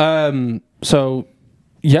so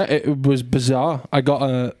yeah, it was bizarre. I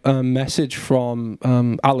got a message from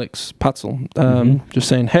Alex Patzel just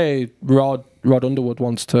saying, hey, Rod Underwood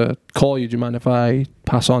wants to call you. Do you mind if I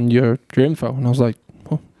pass on your info? And I was like,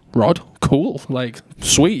 Rod, cool,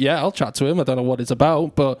 sweet, yeah, I'll chat to him. I don't know what it's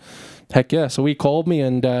about, but heck yeah. So he called me,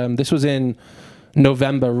 and this was in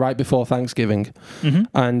November, right before Thanksgiving,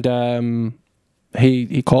 and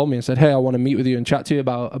he called me and said, hey, I want to meet with you and chat to you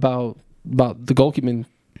about the goalkeeping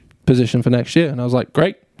position for next year. And I was like,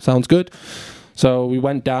 great, sounds good. So we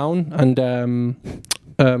went down, and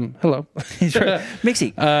hello,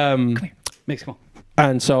 Mixie, come here, Mix, come on.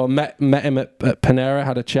 And so I met him at Panera,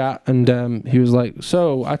 had a chat, and he was like,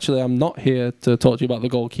 so actually I'm not here to talk to you about the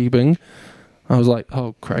goalkeeping. I was like,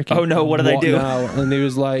 oh, crikey. Oh, no, what did I do? Now? And he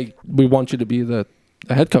was like, we want you to be the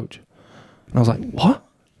head coach. And I was like, what?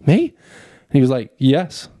 Me? And he was like,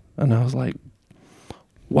 yes. And I was like,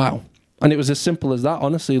 wow. And it was as simple as that,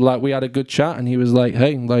 honestly. We had a good chat, and he was like,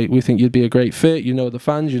 hey, we think you'd be a great fit. You know the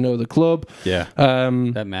fans, you know the club. Yeah.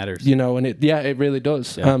 That matters. And it really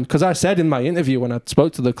does. Because I said in my interview when I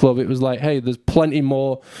spoke to the club, it was like, hey, there's plenty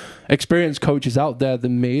more experienced coaches out there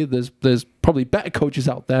than me. There's probably better coaches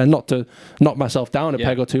out there, not to knock myself down a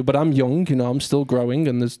peg or two, but I'm young, I'm still growing,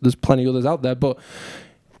 and there's plenty others out there. But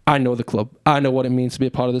I know the club. I know what it means to be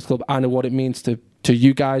a part of this club. I know what it means to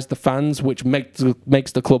you guys, the fans, which makes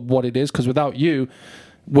the club what it is. Because without you,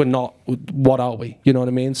 we're not. What are we? You know what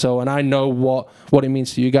I mean? So, and I know what it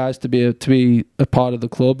means to you guys to be a part of the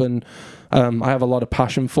club, and I have a lot of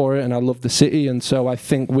passion for it, and I love the city, and so I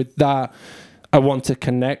think with that, I want to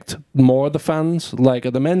connect more of the fans. Like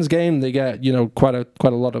at the men's game, they get quite a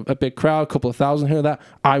lot of a big crowd, a couple of thousand here. That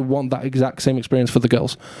I want that exact same experience for the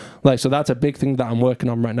girls. Like so, that's a big thing that I'm working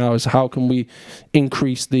on right now. Is how can we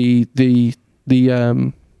increase the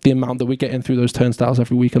amount that we get in through those turnstiles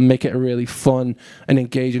every week and make it a really fun and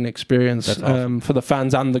engaging experience awesome. For the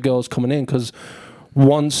fans and the girls coming in. Because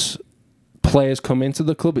once players come into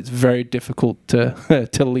the club, it's very difficult to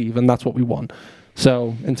leave, and that's what we want.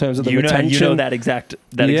 So in terms of the retention, that exact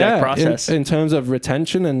process. In terms of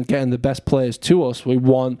retention and getting the best players to us, we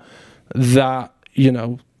want that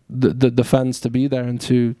the fans to be there and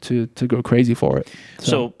to go crazy for it.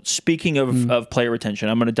 So speaking of player retention,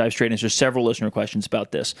 I'm going to dive straight into several listener questions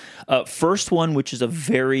about this. First one, which is a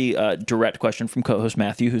very direct question from co-host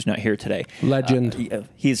Matthew, who's not here today. Legend.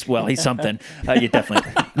 He's something. You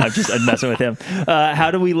definitely. I'm messing with him.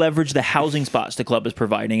 How do we leverage the housing spots the club is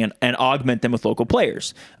providing and augment them with local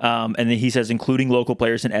players? And then he says, including local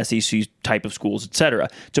players in SEC type of schools, etc.,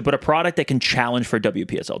 to put a product that can challenge for a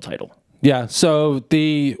WPSL title. Yeah, so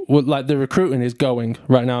the recruiting is going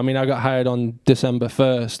right now. I mean, I got hired on December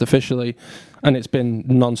 1st officially, and it's been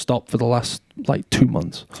non-stop for the last 2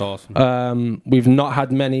 months. That's awesome. We've not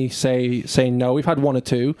had many say no. We've had one or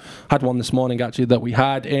two. Had one this morning actually that we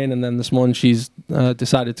had in, and then this morning she's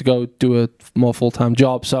decided to go do a more full-time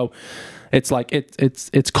job. So it's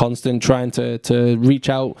it's constant trying to reach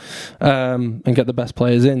out and get the best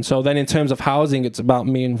players in. So then in terms of housing, it's about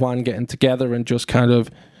me and Juan getting together and just kind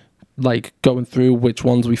of going through which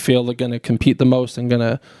ones we feel are going to compete the most and going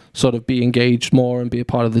to sort of be engaged more and be a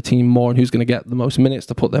part of the team more, and who's going to get the most minutes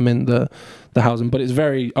to put them in the housing. But it's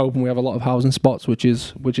very open. We have a lot of housing spots, which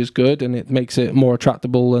is good, and it makes it more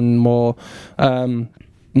attractable and more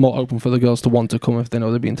open for the girls to want to come if they know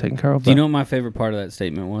they're being taken care of. Do you know what my favorite part of that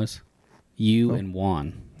statement was? You and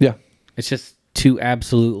Juan. Yeah. It's just two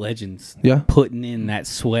absolute legends putting in that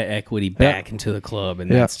sweat equity back into the club, and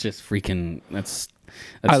that's just freaking...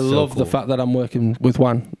 I love the fact that I'm working with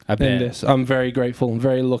Juan in this. I'm very grateful and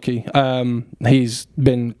very lucky. He's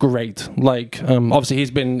been great. Obviously, he's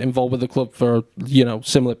been involved with the club for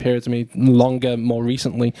similar periods to me, longer, more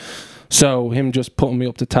recently. So him just putting me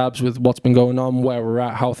up to tabs with what's been going on, where we're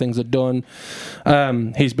at, how things are done.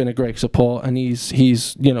 He's been a great support, and he's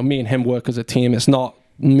me and him work as a team. It's not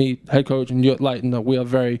me, head coach, and you're no, we are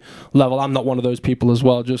very level. I'm not one of those people as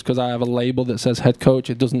well. Just because I have a label that says head coach,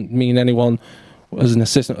 it doesn't mean anyone as an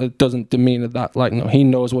assistant, it doesn't demean that. No, he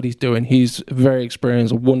knows what he's doing. He's very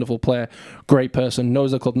experienced, a wonderful player, great person,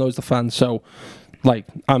 knows the club, knows the fans. So,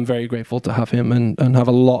 I'm very grateful to have him and have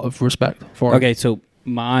a lot of respect for him. Okay, so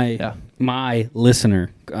my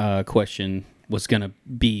listener question was going to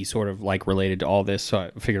be sort of related to all this, so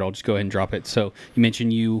I figured I'll just go ahead and drop it. So you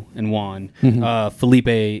mentioned you and Juan. Mm-hmm.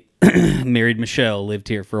 Felipe married Michelle, lived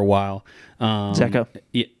here for a while. Zeka.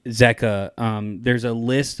 There's a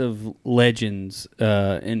list of legends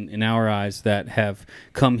in our eyes that have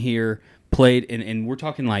come here, played, and we're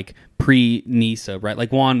talking pre-NISA,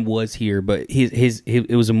 right? Juan was here, but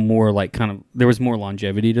it was a more there was more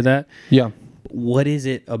longevity to that. Yeah. What is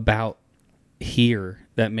it about here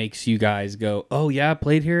that makes you guys go, oh yeah, I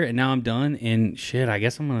played here and now I'm done, and shit, I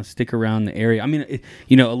guess I'm gonna stick around the area? I mean,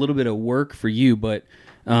 a little bit of work for you, but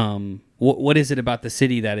what is it about the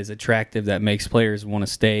city that is attractive that makes players want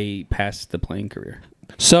to stay past the playing career?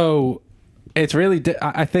 So it's really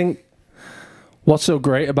I think what's so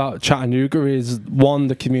great about Chattanooga is, one,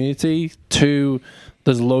 the community, two,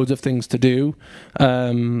 there's loads of things to do,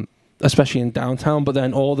 especially in downtown, but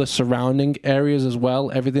then all the surrounding areas as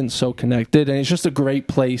well. Everything's so connected, and it's just a great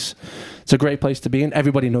place. It's a great place to be in.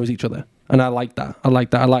 Everybody knows each other, and I like that. I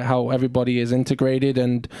like how everybody is integrated,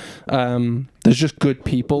 and there's just good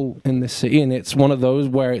people in this city, and it's one of those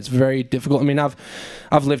where it's very difficult. I mean,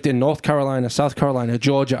 I've lived in North Carolina, South Carolina,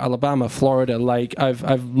 Georgia, Alabama, Florida.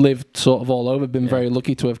 I've lived sort of all over. Been very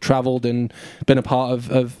lucky to have traveled and been a part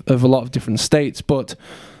of a lot of different states, but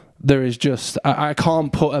there is just I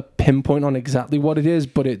can't put a pinpoint on exactly what it is,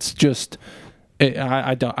 but it's just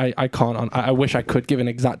I can't. I wish I could give an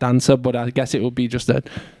exact answer, but I guess it would be just a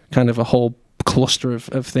kind of a whole cluster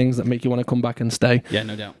of things that make you want to come back and stay. Yeah,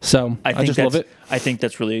 no doubt. So I just love it. I think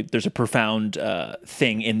that's really, there's a profound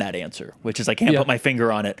thing in that answer, which is I can't put my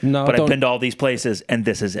finger on it, but I've been to all these places and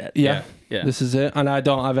this is it. Yeah, this is it, and I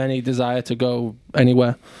don't have any desire to go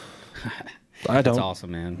anywhere. I don't. That's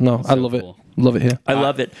awesome, man. No, I love it. Love it here. I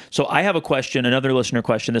love it. So I have a question, another listener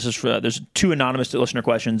question. This is there's two anonymous listener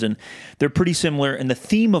questions, and they're pretty similar, and the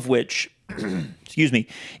theme of which excuse me,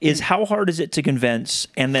 is how hard is it to convince,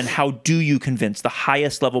 and then how do you convince the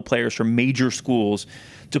highest level players from major schools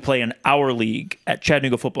to play in our league at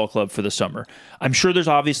Chattanooga Football Club for the summer? I'm sure there's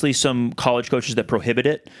obviously some college coaches that prohibit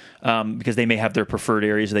it because they may have their preferred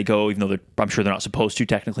areas they go, even though I'm sure they're not supposed to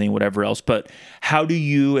technically and whatever else. But how do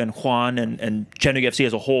you and Juan and Chattanooga FC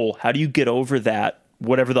as a whole, how do you get over that,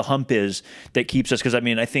 whatever the hump is that keeps us? Because, I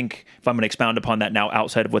mean, I think if I'm going to expound upon that now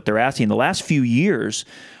outside of what they're asking, the last few years,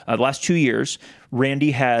 the last 2 years,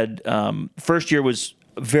 Randy had, first year was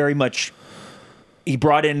very much, he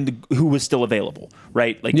brought in who was still available,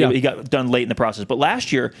 right? Like he got done late in the process. But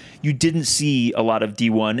last year, you didn't see a lot of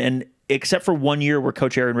D1. And except for 1 year where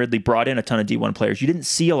Coach Aaron Ridley brought in a ton of D1 players, you didn't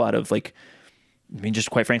see a lot of, like, I mean, just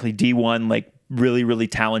quite frankly, D1, like, really, really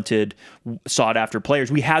talented, sought-after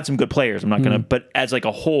players. We had some good players. I'm not going to, but as like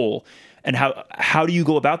a whole, and how do you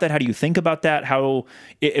go about that? How do you think about that?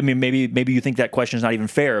 I mean, maybe you think that question is not even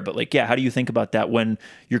fair, but like, yeah, how do you think about that when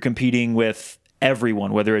you're competing with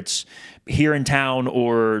everyone, whether it's here in town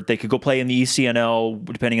or they could go play in the ECNL,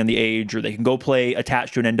 depending on the age, or they can go play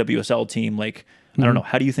attached to an NWSL team? Like, I don't know.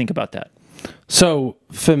 How do you think about that? So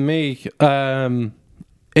for me,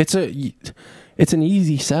 it's an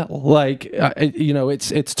easy sell. Like,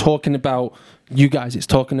 it's talking about you guys, it's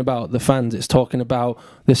talking about the fans, it's talking about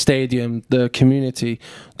the stadium, the community,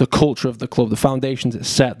 the culture of the club, the foundations it's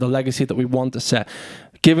set, the legacy that we want to set,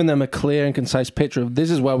 giving them a clear and concise picture of this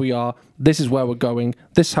is where we are, this is where we're going,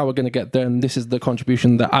 this is how we're going to get there, and this is the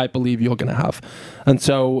contribution that I believe you're going to have. And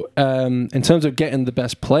so in terms of getting the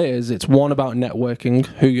best players, it's one about networking,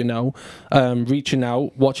 who you know, reaching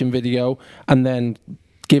out, watching video, and then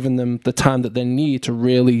giving them the time that they need to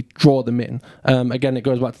really draw them in. Again, it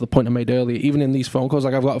goes back to the point I made earlier. Even in these phone calls,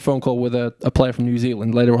 like I've got a phone call with a player from New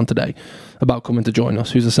Zealand later on today about coming to join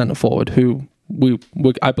us, who's a centre forward, who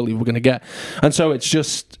I believe we're going to get. And so it's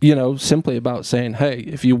just, simply about saying, hey,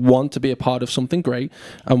 if you want to be a part of something great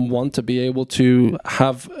and want to be able to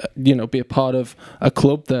have, be a part of a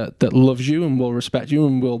club that loves you and will respect you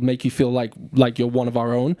and will make you feel like you're one of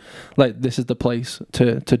our own, like this is the place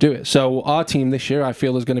to do it. So our team this year, I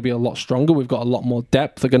feel, is going to be a lot stronger. We've got a lot more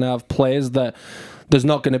depth. They're going to have players that there's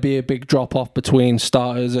not going to be a big drop off between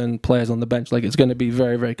starters and players on the bench. Like, it's going to be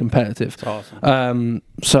very, very competitive. That's awesome.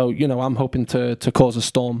 So, I'm hoping to cause a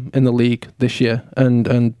storm in the league this year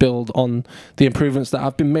and build on the improvements that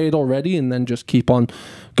have been made already, and then just keep on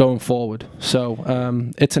going forward.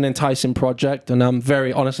 So it's an enticing project, and I'm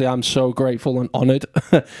so grateful and honoured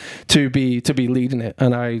to be leading it,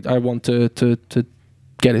 and I want to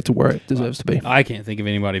get it to where it deserves to be. I can't think of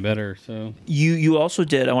anybody better. So you also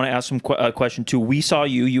did. I want to ask some question too. We saw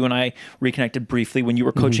you and I reconnected briefly when you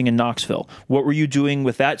were coaching in Knoxville. What were you doing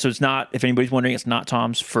with that? So it's not, if anybody's wondering, it's not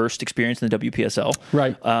Tom's first experience in the WPSL.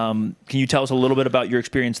 Right. Can you tell us a little bit about your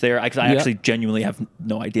experience there? Because I actually genuinely have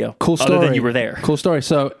no idea. Cool story. Other than you were there. Cool story.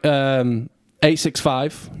 So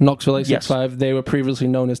 865, Knoxville 865. Yes. They were previously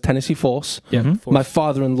known as Tennessee Force. Yeah. My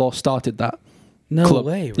father-in-law started that. No club.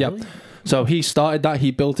 way. Really? Yep. So he started that.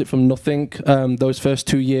 He built it from nothing. Those first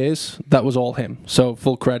 2 years, that was all him. So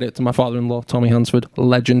full credit to my father-in-law, Tommy Hansford,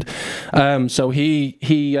 legend. So he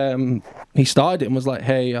started it and was like,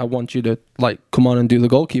 "Hey, I want you to come on and do the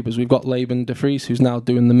goalkeepers. We've got Laban de Vries, who's now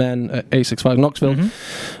doing the men at A65 Knoxville."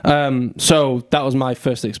 So that was my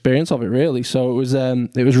first experience of it, really. So it was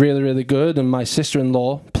really, really good. And my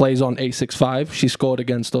sister-in-law plays on A65. She scored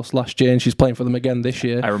against us last year, and she's playing for them again this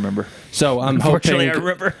year. I remember. So I'm Unfortunately, hoping. I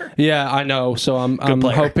remember. Yeah, I know. So I'm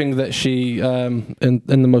hoping that she, in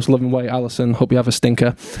the most loving way, Alison, hope you have a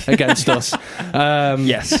stinker against us.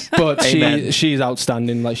 Yes, but she's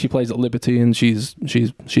outstanding. Like, she plays at Liberty, and she's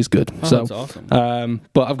good. Oh, so that's awesome.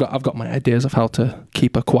 But I've got my ideas of how to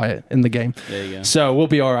keep her quiet in the game. There you go. So we'll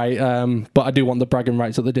be all right. But I do want the bragging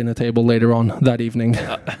rights at the dinner table later on that evening,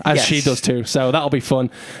 as she does too. So that'll be fun.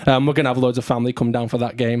 We're gonna have loads of family come down for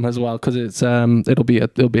that game as well, because it's it'll be a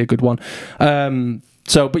good one.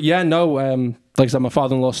 Like I said, my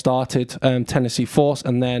father-in-law started Tennessee Force,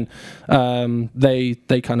 and then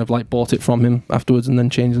they kind of bought it from him afterwards, and then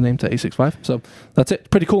changed the name to A65. So that's it.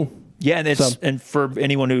 Pretty cool. Yeah, and for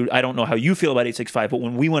anyone who, I don't know how you feel about 865, but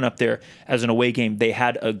when we went up there as an away game, they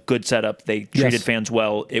had a good setup. They treated fans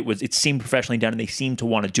well. It seemed professionally done, and they seemed to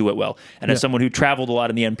want to do it well. And as someone who traveled a lot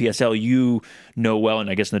in the NPSL, you know well, and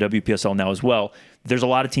I guess in the WPSL now as well, there's a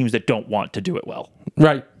lot of teams that don't want to do it well.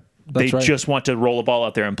 Right. They just want to roll a ball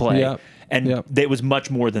out there and play. Yeah. And it was much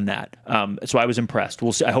more than that. So I was impressed.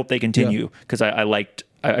 We'll see. I hope they continue, because I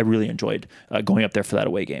really enjoyed going up there for that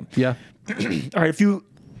away game. Yeah. All right,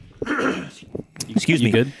 excuse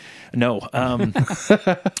me. Good? No. I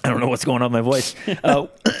don't know what's going on with my voice.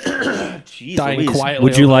 Jeez Dying Louise. quietly.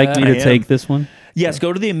 Would you over like there. me to take this one? Yes,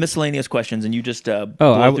 go to the miscellaneous questions and you just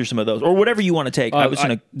blow through some of those. Or whatever you want to take.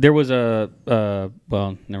 There was a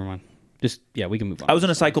well, never mind. Just we can move on. I was going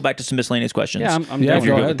to cycle back to some miscellaneous questions. Yeah, I'm Yeah, definitely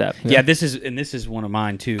go good ahead. with that. Yeah. Yeah, this is one of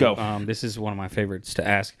mine too. Go. This is one of my favorites to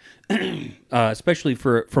ask, especially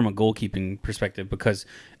from a goalkeeping perspective, because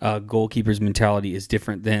goalkeeper's mentality is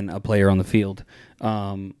different than a player on the field.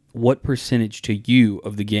 What percentage to you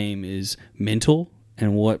of the game is mental,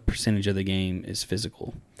 and what percentage of the game is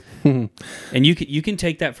physical? And you can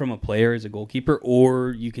take that from a player as a goalkeeper,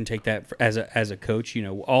 or you can take that as a coach.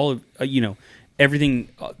 All of everything,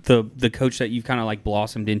 the coach that you've kind of like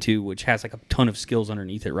blossomed into, which has like a ton of skills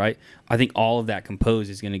underneath it, right? I think all of that composed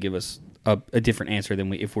is going to give us a different answer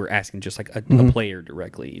than if we're asking just like a player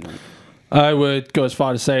directly. I would go as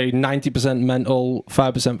far to say 90% mental,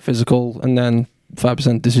 5% physical, and then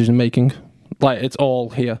 5% decision making. Like, it's all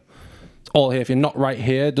here. It's all here. If you're not right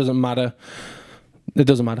here, it doesn't matter. It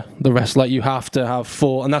doesn't matter. The rest, like, you have to have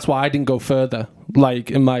full, and that's why I didn't go further, like,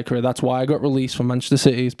 in my career. That's why I got released from Manchester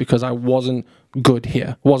City, is because I wasn't good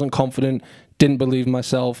here. Wasn't confident, didn't believe in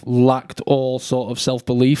myself, lacked all sort of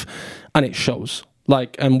self-belief, and it shows.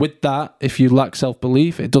 Like, and with that, if you lack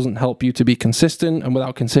self-belief, it doesn't help you to be consistent, and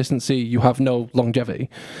without consistency, you have no longevity.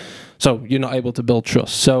 So you're not able to build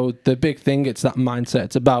trust. So the big thing, it's that mindset.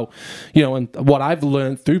 It's about, and what I've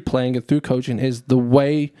learned through playing and through coaching is the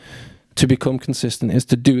way to become consistent is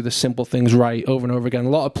to do the simple things right over and over again. A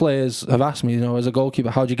lot of players have asked me, as a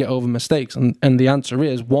goalkeeper, how do you get over mistakes? And the answer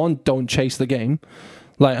is, one, don't chase the game.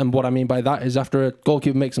 And what I mean by that is, after a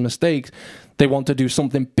goalkeeper makes a mistake, they want to do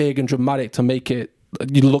something big and dramatic to make it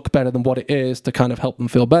you look better than what it is, to kind of help them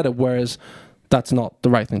feel better. Whereas that's not the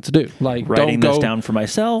right thing to do. Like, writing this down for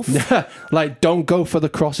myself. Like, don't go for the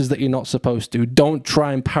crosses that you're not supposed to. Don't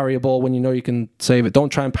try and parry a ball when you know you can save it. Don't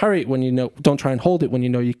try and parry it when don't try and hold it when you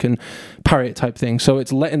know you can parry it, type thing. So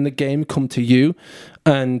it's letting the game come to you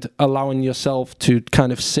and allowing yourself to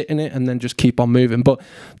kind of sit in it and then just keep on moving. But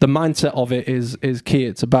the mindset of it is key.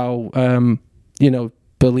 It's about,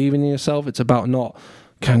 believing in yourself. It's about not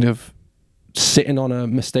kind of sitting on a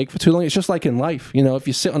mistake for too long. It's just like in life, if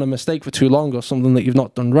you sit on a mistake for too long or something that you've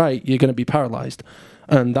not done right, you're going to be paralyzed.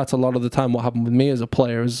 And that's a lot of the time what happened with me as a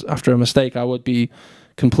player. Is after a mistake, I would be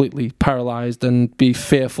completely paralyzed and be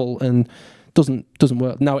fearful, and doesn't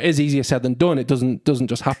work. Now, it is easier said than done. It doesn't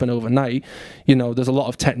just happen overnight. There's a lot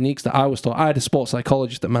of techniques that I was taught. I had a sports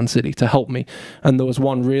psychologist at Man City to help me, and there was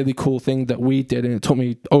one really cool thing that we did, and it took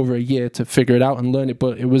me over a year to figure it out and learn it,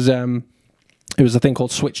 but it was a thing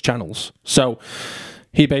called switch channels. So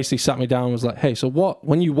he basically sat me down and was like, hey, so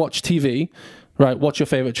when you watch TV, right, what's your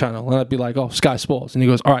favorite channel? And I'd be like, oh, Sky Sports. And he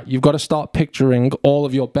goes, all right, you've got to start picturing all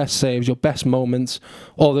of your best saves, your best moments,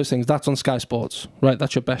 all those things. That's on Sky Sports, right?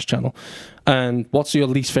 That's your best channel. And what's your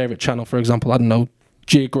least favorite channel, for example? I don't know,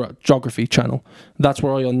 geography channel. That's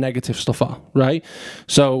where all your negative stuff are, right?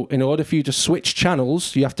 So in order for you to switch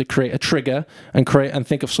channels, you have to create a trigger and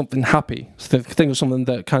think of something happy. Think of something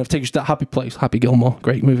that kind of takes you to that happy place. Happy Gilmore,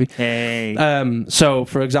 great movie. Hey. So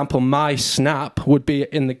for example, my snap would be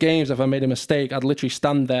in the games. If I made a mistake, I'd literally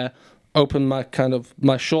stand there, open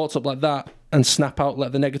my shorts up like that, and snap out,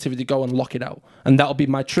 let the negativity go and lock it out. And that would be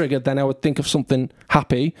my trigger. Then I would think of something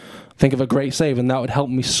happy, think of a great save, and that would help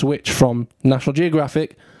me switch from National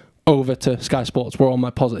Geographic over to Sky Sports, where all my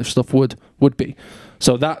positive stuff would be.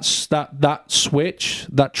 So that's that switch,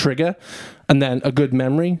 that trigger, and then a good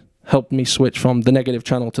memory helped me switch from the negative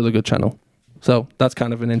channel to the good channel. So that's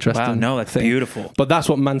kind of an interesting Wow, no, that's thing. beautiful. But that's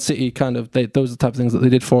what Man City those are the type of things that they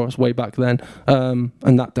did for us way back then.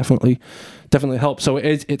 And that definitely helps. So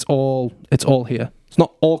it's all here. It's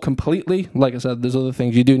not all completely. Like I said, there's other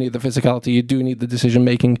things. You do need the physicality. You do need the decision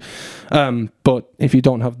making. But if you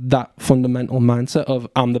don't have that fundamental mindset of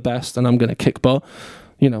I'm the best and I'm going to kick butt,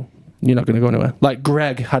 you're not going to go anywhere. Like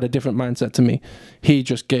Greg had a different mindset to me. He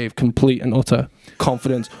just gave complete and utter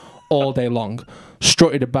confidence all day long.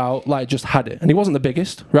 Strutted about, like, just had it. And he wasn't the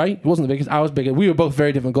biggest, right? He wasn't the biggest. I was bigger. We were both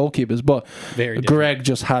very different goalkeepers, but Greg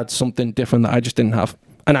just had something different that I just didn't have.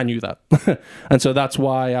 And I knew that. And so that's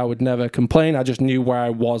why I would never complain. I just knew where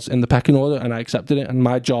I was in the pecking order and I accepted it. And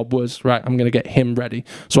my job was, right, I'm going to get him ready.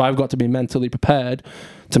 So I've got to be mentally prepared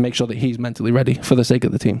to make sure that he's mentally ready for the sake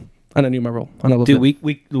of the team. And I knew my role, and I loved it.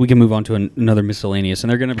 We can move on to another miscellaneous, and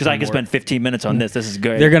they're going to because I could spend 15 minutes on this. This is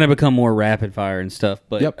great. They're going to become more rapid fire and stuff.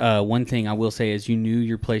 But Yep. One thing I will say is you knew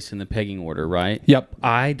your place in the pegging order, right? Yep.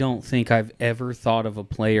 I don't think I've ever thought of a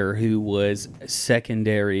player who was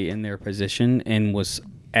secondary in their position and was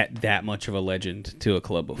at that much of a legend to a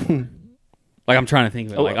club before. Like I'm trying to think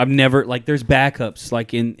of it. Like I've never like there's backups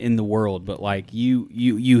like in the world, but like you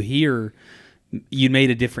hear you made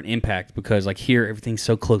a different impact because like here everything's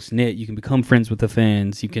so close knit. You can become friends with the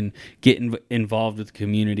fans. You can get involved with the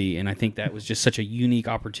community, and I think that was just such a unique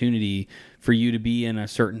opportunity for you to be in a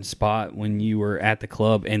certain spot when you were at the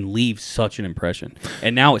club and leave such an impression.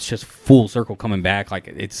 And now it's just full circle coming back. Like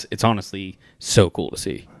it's honestly so cool to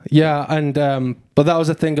see. Yeah, and but that was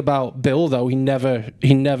the thing about Bill though. He never.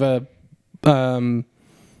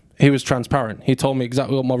 He was transparent. He told me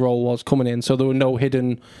exactly what my role was coming in, so there were no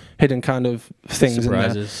hidden kind of things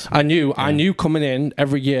surprises. in there. I knew coming in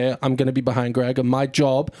every year I'm going to be behind Greg, and my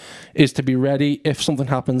job is to be ready if something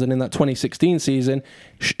happens. And in that 2016 season,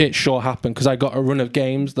 it sure happened because I got a run of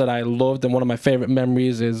games that I loved, and one of my favorite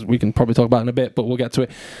memories is we can probably talk about in a bit, but we'll get to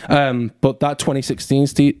it. But that 2016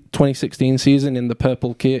 season in the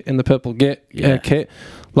purple kit, kit.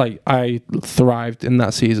 Like, I thrived in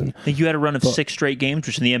that season. I think you had a run of 6 straight games,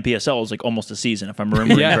 which in the NPSL was like almost a season, if I'm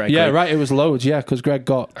remembering correctly. Yeah, right. It was loads, because Greg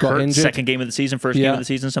got injured. Second game of the season, first game of the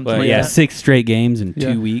season, something like that. 6 straight games in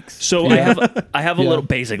 2 weeks. So I have a little,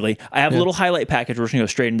 basically, I have a little highlight package. We're just going to go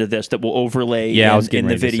straight into this that will overlay in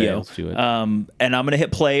the video. And I'm going to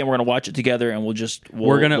hit play, and we're going to watch it together, and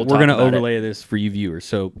we're going to overlay this for you viewers.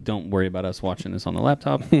 So don't worry about us watching this on the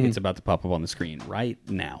laptop. It's about to pop up on the screen right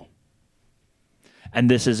now. And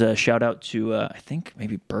this is a shout out to, I think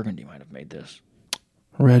maybe Burgundy might have made this.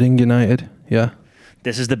 Reading United, yeah.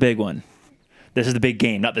 This is the big one. This is the big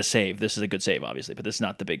game, not the save. This is a good save, obviously, but this is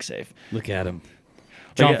not the big save. Look at him.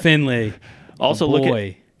 John Finlay. Also, look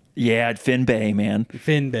at Finn Bay, man.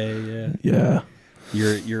 Finn Bay, Yeah.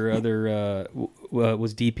 Your other,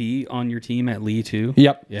 was DP on your team at Lee, too?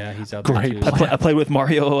 Yep. Yeah, he's out Great there, too. I played with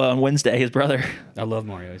Mario on Wednesday, his brother. I love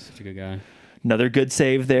Mario. He's such a good guy. Another good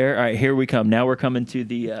save there. All right, here we come. Now we're coming to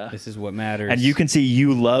the... this is what matters. And you can see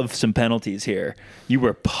you love some penalties here. You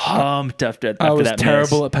were pumped after that I was miss.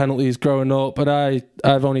 terrible at penalties growing up, but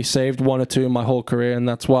I've only saved 1 or 2 in my whole career, and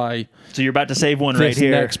that's why... So you're about to save one right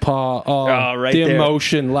here. This next part, right the there.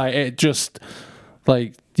 emotion, like, it just...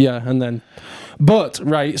 Like, yeah, and then... But,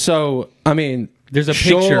 right, so, I mean... There's a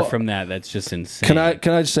picture from that's just insane. Can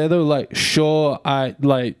I just say, though, like, sure, I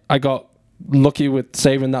got... lucky with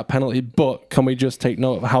saving that penalty, but can we just take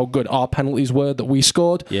note of how good our penalties were that we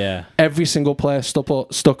scored? Yeah. Every single player stood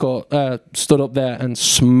up there and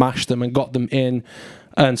smashed them and got them in.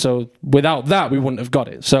 And so without that, we wouldn't have got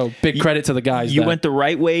it. So big credit to the guys. You went the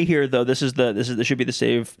right way here, though. This should be the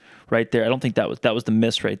save right there. I don't think that was the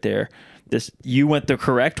miss right there. You went the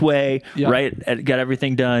correct way, right? Got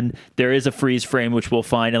everything done. There is a freeze frame which we'll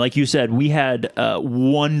find, and like you said, we had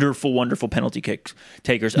wonderful penalty kick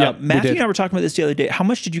takers. Matthew and I were talking about this the other day. How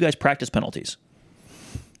much did you guys practice penalties?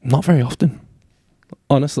 Not very often,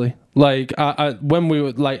 honestly. Like when we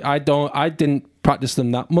were like, I didn't practice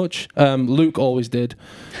them that much. Luke always did.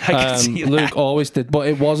 I can see that. Luke always did, but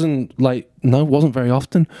it wasn't very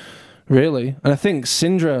often. Really, and I think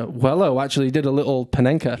Sindra Wello actually did a little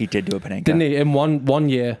Panenka. He did do a Panenka, didn't he? In one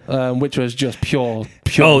year, which was just pure.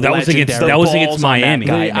 Oh, that was against Miami.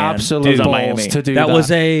 The absolute balls to do that. That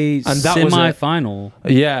was a semi-final.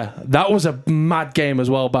 That was a mad game as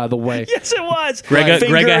well. By the way, yes, it was. Greg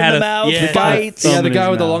had a mouth, fights. The guy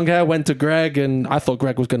with the long hair went to Greg, and I thought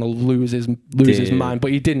Greg was going to lose his mind,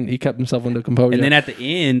 but he didn't. He kept himself under composure. And then at the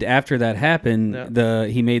end, after that happened,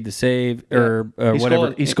 he made the save or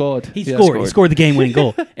whatever. He scored. He scored the game-winning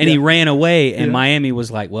goal, and he ran away. And Miami was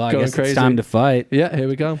like, "Well, I guess it's time to fight." Yeah, here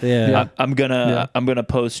we go. Yeah, I'm gonna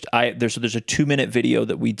post. There's a 2-minute video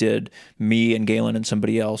that we did, me and Galen and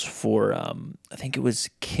somebody else for. I think it was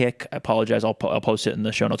Kick. I apologize. I'll post it in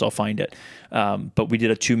the show notes. I'll find it. But we did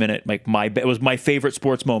a 2-minute. It was my favorite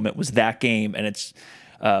sports moment was that game, and it's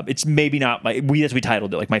maybe not we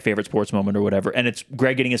titled it like my favorite sports moment or whatever, and it's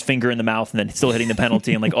Greg getting his finger in the mouth and then still hitting the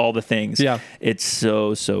penalty and like all the things. Yeah, it's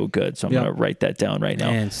so good. So I'm gonna write that down right now.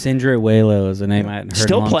 And Sindra Wello is a name I hadn't heard.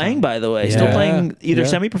 Still playing, by the way. Yeah. Still playing either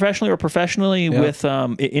semi-professionally or professionally with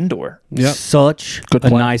indoor. Yeah, such a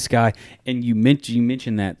nice guy. And you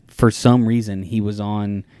mentioned that for some reason he was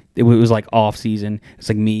on. It was like off season. It's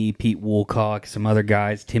like me, Pete Woolcock, some other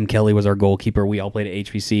guys. Tim Kelly was our goalkeeper. We all played at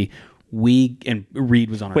HBC. And Reed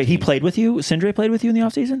was on our team. He played with you? Sindre played with you in the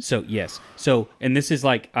offseason? So, yes. So, and this is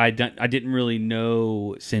like, I didn't really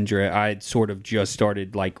know Sindre. I had sort of just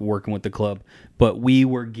started like working with the club, but we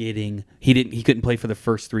were getting, he couldn't play for the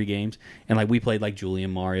first 3 games. And like we played like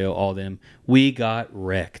Julian, Mario, all them. We got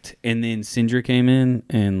wrecked. And then Sindre came in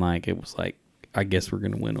and like, it was like, I guess we're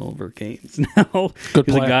going to win over games now. Good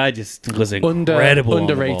player. The guy just was incredible.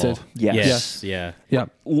 Underrated. Yes. Yeah.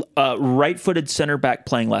 Right-footed center back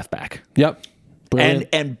playing left back. Yep.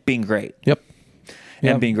 And being great. Yep.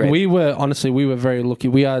 and being great. We were very lucky.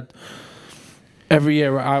 We had every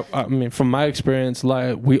year. I mean, from my experience,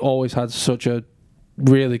 like we always had such a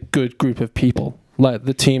really good group of people. Like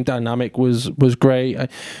the team dynamic was great.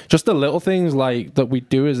 Just the little things like that we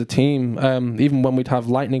do as a team. Even when we'd have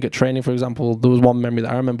lightning at training, for example, there was one memory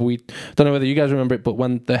that I remember. We don't know whether you guys remember it, but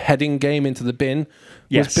when the heading game into the bin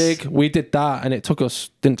was big, we did that, and it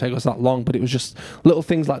didn't take us that long, but it was just little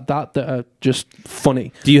things like that are just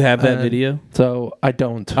funny. Do you have that video? So I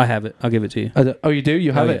don't. I have it. I'll give it to you. Oh, you do?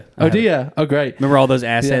 You have it? Oh, do you? Oh, great. Remember all those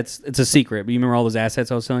assets? Yeah. It's a secret, but you remember all those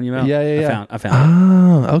assets I was telling you about? Yeah. I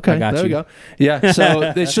found it. Okay. There we go. Yeah. So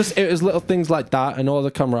it was little things like that, and all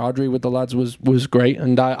the camaraderie with the lads was great.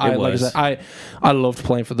 And I like I said, I loved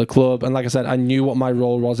playing for the club, and like I said, I knew what my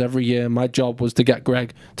role was every year. My job was to get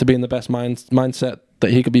Greg to be in the best mindset that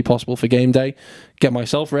he could be possible for game day, get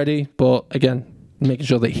myself ready, but again, making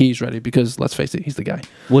sure that he's ready, because let's face it, he's the guy.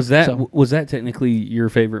 Was that technically your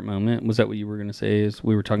favorite moment? Was that what you were going to say? Is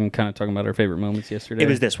we were talking about our favorite moments yesterday? It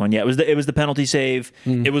was this one, yeah. It was the penalty save.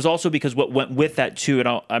 It was also because what went with that too,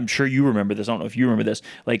 and I'm sure you remember this. I don't know if you remember this.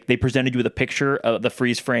 Like they presented you with a picture of the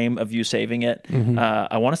freeze frame of you saving it.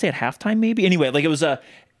 I want to say at halftime, maybe. Anyway, like it was a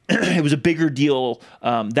bigger deal.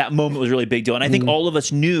 That moment was a really big deal, and I think all of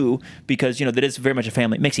us knew, because that is very much a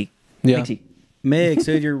family. Mixie. Meg,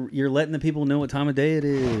 so you're letting the people know what time of day it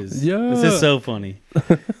is. Yeah, this is so funny.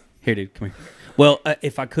 Here, dude, come here. Well,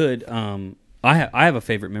 if I could, I have a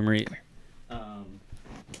favorite memory,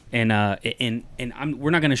 and we're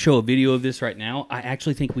not going to show a video of this right now. I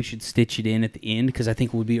actually think we should stitch it in at the end, because I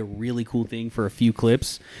think it would be a really cool thing for a few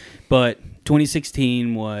clips. But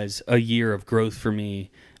 2016 was a year of growth for me.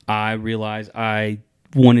 I realized I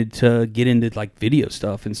wanted to get into like video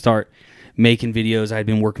stuff and start making videos. I'd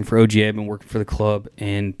been working for OGA, I'd been working for the club,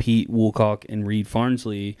 and Pete Woolcock and Reed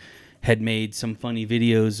Farnsley had made some funny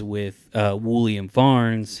videos with Wooly and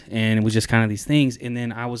Farns, and it was just kind of these things. And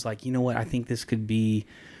then I was like, you know what, I think this could be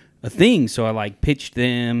a thing. So I like pitched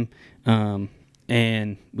them,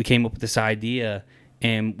 and we came up with this idea,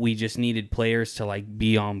 and we just needed players to like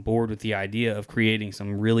be on board with the idea of creating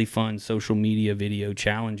some really fun social media video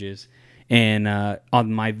challenges. And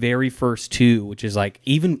on my very first two, which is like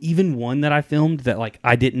even one that I filmed that like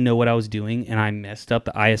I didn't know what I was doing, and I messed up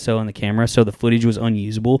the ISO on the camera, so the footage was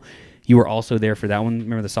unusable. You were also there for that one.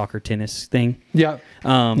 Remember the soccer tennis thing? Yeah.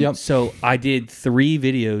 Yep. So I did 3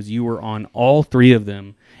 videos. You were on all 3 of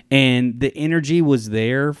them. And the energy was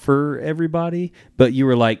there for everybody. But you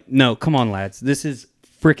were like, no, come on, lads. This is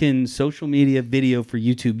freaking social media video for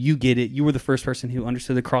YouTube. You get it. You were the first person who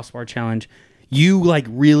understood the crossbar challenge. You like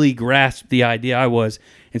really grasped the idea I was.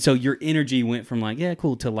 And so your energy went from like, yeah,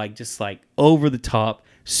 cool, to like just like over the top,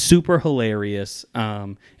 super hilarious.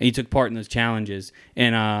 And you took part in those challenges,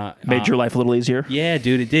 and made your life a little easier. Yeah,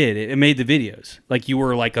 dude, it did. It made the videos. Like you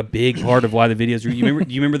were like a big part of why the videos were.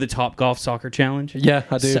 You remember the Top Golf Soccer Challenge? Yeah,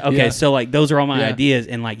 I do. Okay, so like those are all my ideas,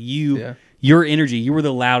 and like your energy, you were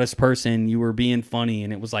the loudest person, you were being funny,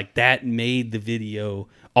 and it was like that made the video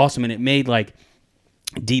awesome. And it made like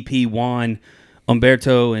DP, Juan,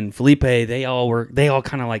 Umberto, and Felipe, they all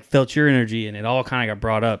kind of like felt your energy, and it all kind of got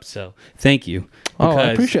brought up. So thank you. Oh,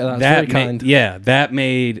 I appreciate that. That's very kind. Yeah, that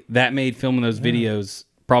made filming those videos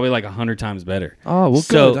probably like 100 times better. Oh, well,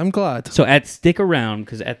 good. I'm glad. So stick around,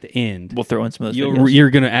 because at the end we'll throw in some of those you're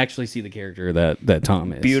going to actually see the character that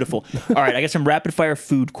Tom is. Beautiful. All right, I got some rapid fire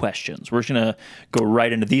food questions. We're just going to go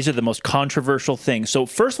right into these. Are the most controversial things. So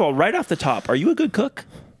first of all, right off the top, are you a good cook?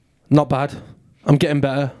 Not bad. I'm getting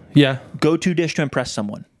better. Yeah. Go-to dish to impress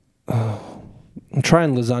someone? I'm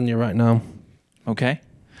trying lasagna right now. Okay.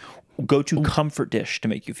 Go-to comfort dish to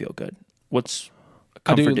make you feel good? What's a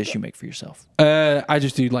comfort dish you make for yourself? I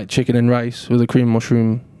just do like chicken and rice with a cream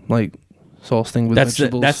mushroom like sauce thing with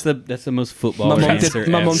vegetables. That's the most football answer.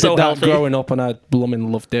 My mum did that growing up, and I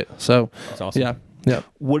blooming loved it. So that's awesome. Yeah.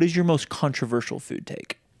 What is your most controversial food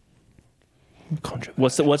take?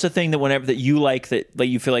 What's the thing that whenever that you like that like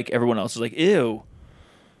you feel like everyone else is like ew,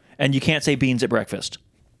 and you can't say beans at breakfast?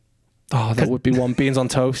 Oh, that would be one. Beans on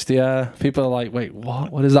toast. Yeah, people are like, wait,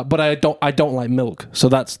 what is that? But I don't like milk, so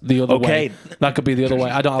that's the other way. That could be the other way.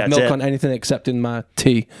 I don't have milk on anything except in my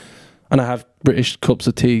tea, and I have British cups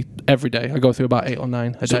of tea every day. I go through about 8 or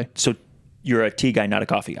 9 a day. So you're a tea guy, not a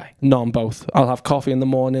coffee guy. No, I'm both. I'll have coffee in the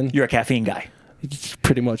morning. You're a caffeine guy.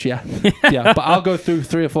 Pretty much, yeah. Yeah, but I'll go through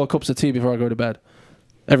 3 or 4 cups of tea before I go to bed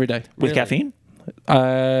every day. With caffeine?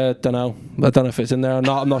 I don't know. I don't know if it's in there or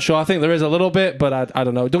not. I'm not sure. I think there is a little bit, but I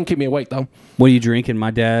don't know. Don't keep me awake though. What are you drinking?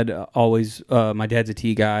 My dad always. My dad's a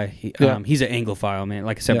tea guy. He's an Anglophile, man.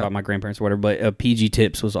 Like I said about my grandparents or whatever. But PG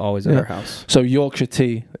Tips was always at our house. So Yorkshire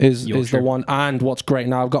tea is the one. And what's great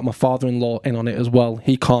now, I've got my father-in-law in on it as well.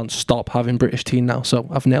 He can't stop having British tea now, so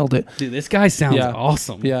I've nailed it. Dude, this guy sounds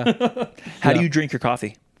awesome. Yeah. How do you drink your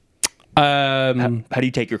coffee? How do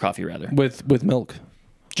you take your coffee rather? With milk.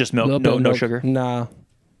 Just milk, no milk. sugar? Nah,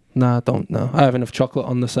 I don't know. I have enough chocolate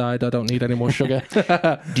on the side. I don't need any more sugar.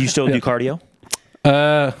 Do you still do cardio?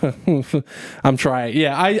 I'm trying.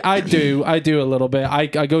 Yeah, I do a little bit. I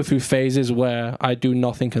go through phases where I do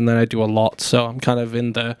nothing and then I do a lot. So I'm kind of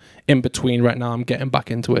in between right now. I'm getting back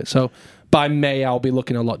into it. So by May, I'll be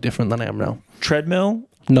looking a lot different than I am now. Treadmill?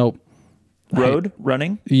 Nope. Road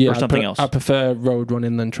running? Yeah, or something else? I prefer road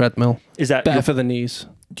running than treadmill. Is that better for the knees?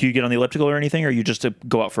 Do you get on the elliptical or anything, or you just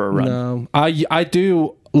go out for a run? No, I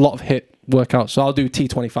do a lot of HIIT workouts. So I'll do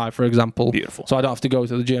T25, for example. Beautiful. So I don't have to go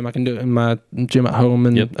to the gym. I can do it in my gym at home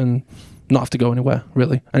and not have to go anywhere,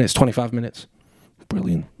 really. And it's 25 minutes.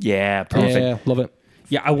 Brilliant. Yeah, perfect. Yeah, love it.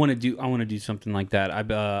 Yeah, I want to do something like that.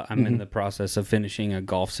 I'm in the process of finishing a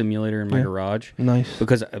golf simulator in my garage. Nice.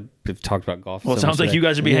 Because I've talked about golf. Well, it sounds like you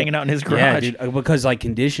guys would be hanging out in his garage. Yeah, dude, because like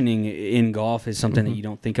conditioning in golf is something that you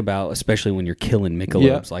don't think about, especially when you're killing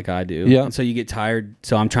Michelobs like I do. Yeah. And so you get tired.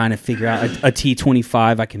 So I'm trying to figure out a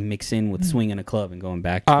T25 I can mix in with swinging a club and going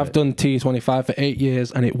back to I've done T25 for 8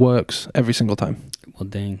 years and it works every single time. Well,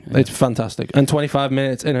 dang. It's fantastic. And 25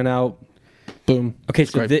 minutes in and out. Boom. Okay,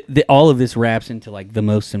 so all of this wraps into like the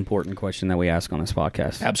most important question that we ask on this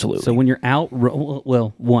podcast. Absolutely. So when you're out,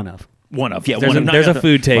 one of. There's a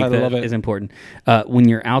food take that is important. When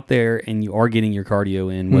you're out there and you are getting your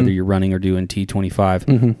cardio in, whether you're running or doing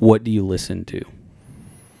T25, what do you listen to?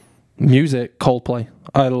 Music, Coldplay.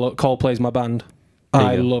 Coldplay's my band.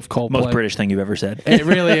 I love Coldplay. Most British thing you've ever said. It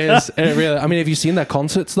really is. I mean, have you seen their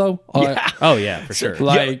concerts though? Oh yeah, for sure.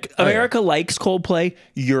 America likes Coldplay.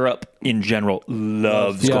 Europe in general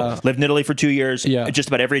loves Coldplay. Lived in Italy for 2 years. Yeah. Just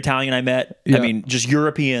about every Italian I met. Yeah. I mean, just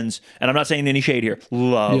Europeans, and I'm not saying any shade here,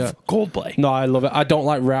 love Coldplay. No, I love it. I don't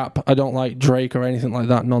like rap. I don't like Drake or anything like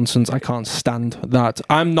that nonsense. I can't stand that.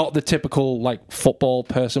 I'm not the typical like football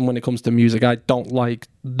person when it comes to music. I don't like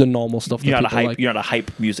the normal stuff. You're not a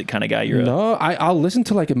hype music kind of guy. I'll listen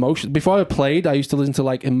to like emotion. Before I played, I used to listen to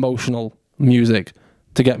like emotional music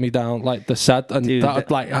to get me down, like the sad and dude,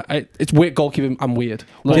 it's weird goalkeeping. I'm weird.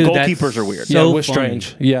 Well, Like, goalkeepers are weird. So funny. we're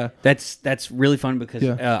strange. Yeah, that's really fun because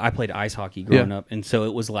I played ice hockey growing up, and so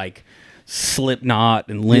it was like Slipknot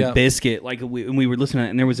and Limp Bizkit. Like we were listening to it,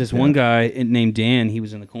 and there was this one guy named Dan. He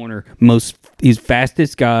was in the corner. He's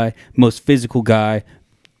fastest guy, most physical guy.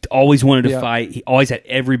 Always wanted to fight. He always had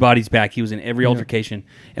everybody's back. He was in every altercation.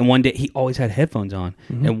 And one day, he always had headphones on.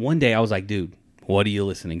 And one day, I was like, dude, what are you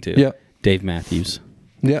listening to? Yeah. Dave Matthews.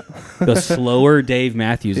 Yeah. The slower Dave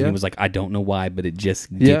Matthews. And he was like, I don't know why, but it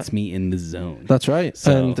just gets me in the zone. That's right.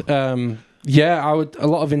 So, and I would a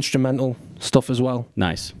lot of instrumental stuff as well.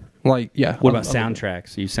 Nice. Like, What about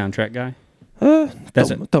soundtracks? Are you a soundtrack guy?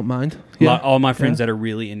 Don't mind. Yeah. All my friends that are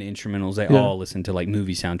really into instrumentals, they all listen to like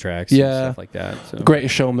movie soundtracks and stuff like that. So.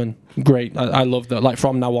 Greatest Showman, great. I love that. Like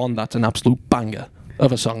from now on, that's an absolute banger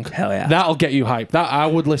of a song. Hell yeah. That'll get you hyped. That I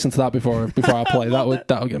would listen to that before I play.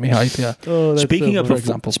 That'll get me hyped. Yeah. Oh, speaking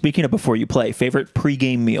of before you play, favorite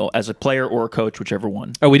pregame meal as a player or a coach, whichever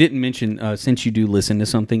one. Oh, we didn't mention since you do listen to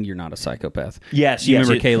something, you're not a psychopath. Yes, you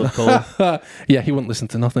remember Caleb Cole? Yeah, he wouldn't listen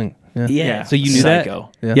to nothing. Yeah. So you knew Psycho.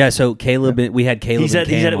 that? Yeah. So Caleb, we had Caleb. He said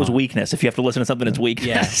it was on. weakness. If you have to listen to something, it's weakness.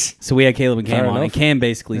 Yes. So we had Caleb and Cam Fair on, enough. and Cam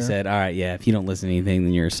basically said, "All right, if you don't listen to anything,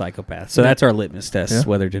 then you're a psychopath." So that's our litmus test,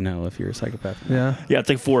 whether to know if you're a psychopath. Yeah. Yeah, it's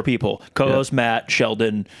like 4 people: co-host Matt,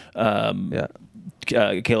 Sheldon,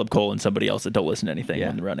 Caleb Cole, and somebody else that don't listen to anything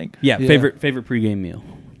when they're running. Yeah. Favorite pregame meal.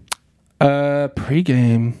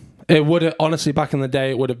 Pregame. It would honestly back in the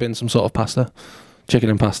day. It would have been some sort of pasta, chicken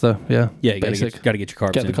and pasta. Yeah. Yeah. You Basic. got to get your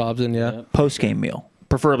carbs. Get the carbs in. Yeah. Post-game meal,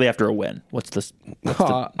 preferably after a win. What's this?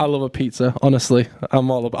 I love a pizza. Honestly, I'm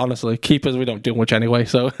all about keepers. We don't do much anyway,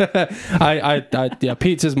 so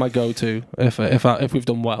pizza's my go-to if we've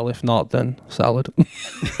done well. If not, then salad.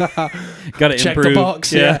 Got to check improve. the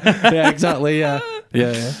box. Yeah, exactly. Yeah.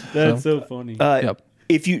 That's so funny.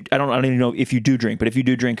 If you, I don't even know if you do drink, but if you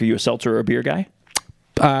do drink, are you a seltzer or a beer guy?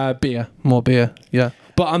 More beer. Yeah,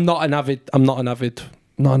 but I'm not an avid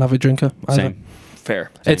drinker. Either. Same.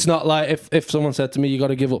 Fair. It's not like if someone said to me, you got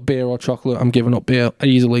to give up beer or chocolate, I'm giving up beer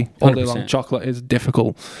easily all day long. 100%. Chocolate is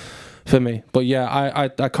difficult. for me. But yeah, I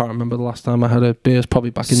can't remember the last time I had a beer. It's probably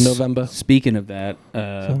back in November. Speaking of that,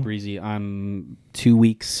 Breezy, I'm 2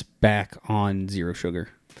 weeks back on zero sugar.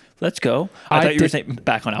 Let's go. I thought you were saying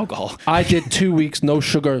back on alcohol. I did 2 weeks no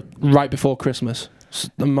sugar right before Christmas.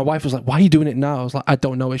 And my wife was like, "Why are you doing it now?" I was like, "I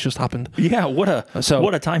don't know. It's just happened." Yeah, what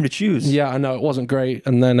a time to choose. Yeah, I know it wasn't great,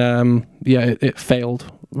 and then it failed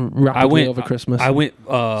rapidly over Christmas. I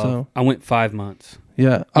went 5 months.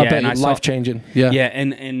 Yeah, I bet it's life changing. Yeah, yeah,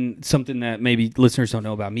 and something that maybe listeners don't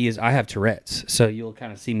know about me is I have Tourette's, so you'll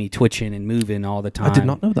kind of see me twitching and moving all the time. I did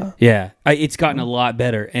not know that. Yeah, it's gotten a lot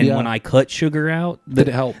better. And when I cut sugar out, did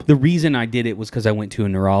it help? The reason I did it was because I went to a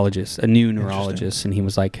new neurologist, and he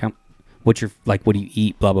was like, what do you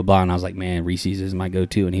eat, blah blah blah, and I was like, man, Reese's is my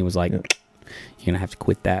go-to, and he was like, you're gonna have to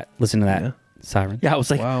quit that. Listen to that siren. Yeah, I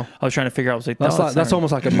was like, wow. I was trying to figure out. I was like, that's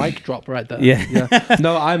almost like a mic drop right there. Yeah.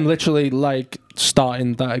 No, I'm literally like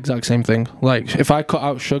starting that exact same thing. Like if I cut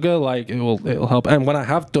out sugar, like it'll help. And when I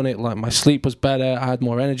have done it, like my sleep was better. I had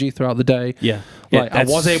more energy throughout the day. Yeah. Like I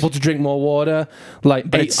was able to drink more water.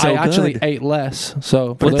 Like I actually ate less.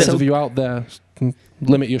 So for those of you out there,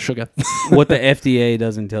 limit your sugar. What the FDA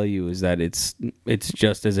doesn't tell you is that it's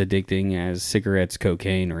just as addicting as cigarettes,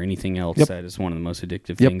 cocaine, or anything else that is one of the most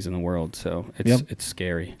addictive things in the world. So it's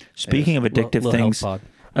scary. Speaking of addictive things,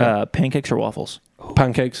 pancakes or waffles?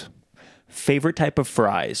 Pancakes. Favorite type of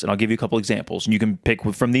fries, and I'll give you a couple examples, and you can pick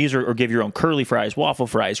from these or give your own. Curly fries, waffle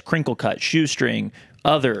fries, crinkle cut, shoestring,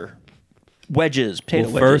 other wedges, potato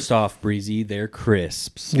wedges. First off, Breezy, they're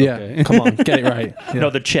crisps. Yeah, okay? Come on, get it right. No,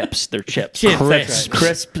 they're chips. They're chips.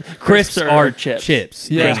 Crisps are chips.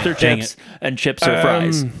 Chips. Yeah. Crisps are chips, and chips are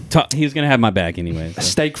fries. He was gonna have my back anyway. So.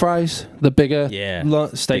 Steak fries, the bigger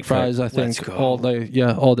steak fries, I Let's think go. all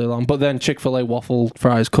day long. But then Chick-fil-A waffle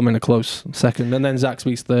fries come in a close second, and then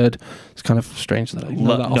Zaxby's third. It's kind of strange that I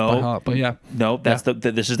know that off by heart, but yeah. No, that's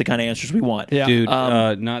this is the kind of answers we want. Yeah. Dude,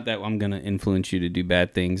 not that I'm gonna influence you to do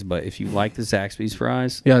bad things, but if you like the Zaxby's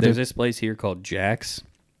fries, there's this place here called Jack's.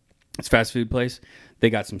 It's a fast food place. They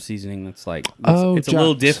got some seasoning that's like it's Jack's. a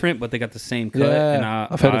little different, but they got the same cut. Yeah, and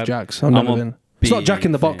I've heard of Jack's. I've never been. It's not Jack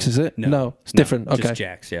in the Box, is it? No, it's different. Okay, just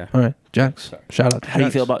Jack's. Yeah. All right, Jack's. Shout out. How do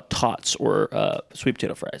you feel about tots or sweet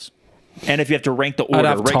potato fries? And if you have to rank the order,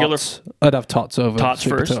 I'd have tots over tots sweet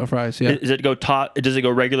first. potato fries. Yeah, Does it go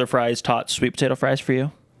regular fries, tots, sweet potato fries for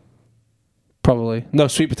you? probably. No,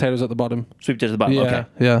 sweet potatoes at the bottom. Sweet potatoes at the bottom. Yeah, Okay.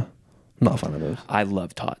 yeah. Not a fan of those. I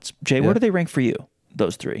love tots. Jay, where do they rank for you?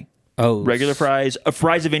 Those three. Oh, Regular fries,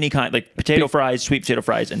 fries of any kind, like potato fries, sweet potato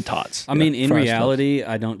fries, and tots. I mean, in fries, reality,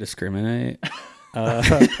 I don't discriminate.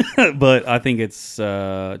 But I think it's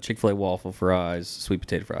Chick-fil-A waffle fries, sweet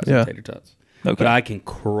potato fries, and tater tots. Okay. But I can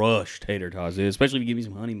crush tater tots, dude, especially if you give me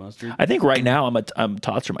some honey mustard. I think right now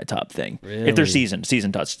tots are my top thing. Really? If they're seasoned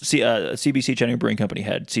tots. CBC Chattanooga Brewing Company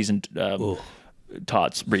had seasoned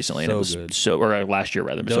tots recently, and it was good. or last year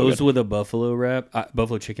rather. Those so with a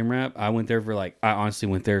buffalo chicken wrap. I went there I honestly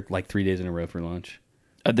went there like 3 days in a row for lunch.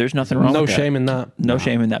 there's nothing wrong. No with that. shame in that. No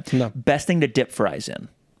shame in that. No. Best thing to dip fries in.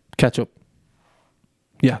 Ketchup.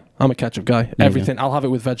 Yeah, I'm a ketchup guy. Everything. I'll have it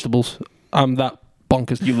with vegetables. I'm that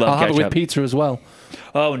bonkers. You love I'll have it ketchup. with pizza as well.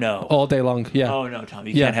 Oh no. All day long. Yeah. Oh no, Tom.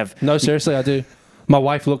 You can't have. No, seriously, I do. My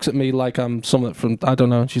wife looks at me like I'm someone from I don't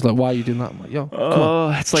know. She's like, "Why are you doing that?" I'm like, "Yo, come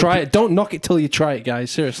on, It's like try it. Don't knock it till you try it,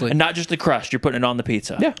 guys. Seriously." And not just the crust, you're putting it on the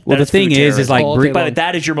pizza. Yeah. Well, the thing is like All day long. But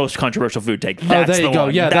that is your most controversial food take. Oh, That's there you the go.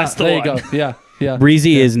 one. Yeah, that's the there one. you go. Yeah, yeah.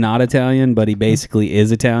 Breezy is not Italian, but he basically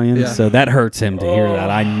is Italian, Yeah. so that hurts him to hear that.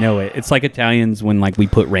 I know it. It's like Italians when like we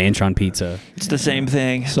put ranch on pizza. It's the same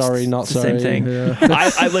thing. Sorry, not it's the sorry. same thing. Yeah.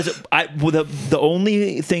 The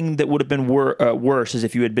only thing that would have been worse is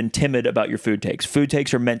if you had been timid about your food takes. Food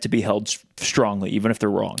takes are meant to be held strongly, even if they're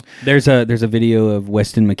wrong. There's a video of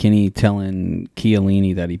Weston McKinney telling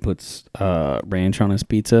Chiellini that he puts ranch on his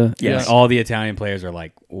pizza. Yes. And all the Italian players are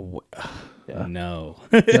like, no.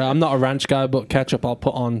 Yeah, I'm not a ranch guy, but ketchup I'll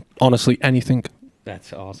put on honestly anything.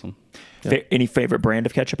 That's awesome. Any favorite brand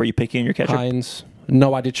of ketchup? Are you picky in your ketchup? Heinz,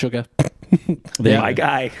 no added sugar. My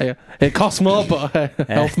guy. Yeah. It costs more, but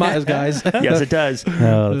health matters, guys. Yes, it does.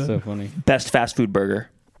 Oh, that's so funny. Best fast food burger.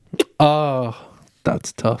 Oh,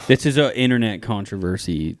 that's tough. This is an internet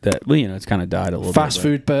controversy that, well, it's kind of died a little Fast bit.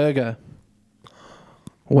 food burger.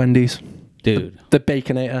 Wendy's. Dude. The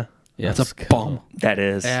Baconator. Yes, That's a bomb. That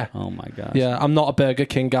is. Yeah. Oh, my gosh. Yeah, I'm not a Burger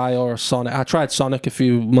King guy or a Sonic. I tried Sonic a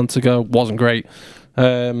few months ago. Wasn't great.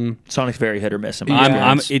 Sonic's very hit or miss. In my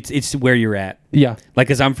I'm experience. it's where you're at. Yeah. Like,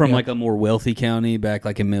 because I'm from Yeah. like a more wealthy county back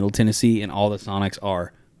like in Middle Tennessee, and all the Sonics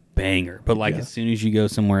are banger. But like as soon as you go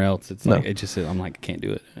somewhere else, it's like I'm like, I can't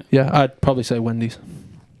do it. Yeah, I'd probably say Wendy's.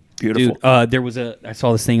 Beautiful. Dude, I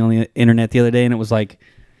saw this thing on the internet the other day, and it was like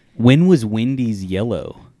When was Wendy's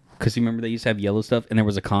yellow? Because you remember they used to have yellow stuff, and there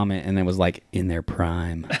was a comment, and it was like in their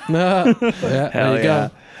prime. Yeah, there you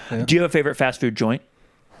go. Yeah. Do you have a favorite fast food joint?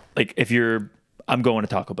 Like I'm going to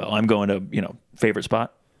Taco Bell. I'm going to favorite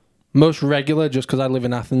spot. Most regular, just because I live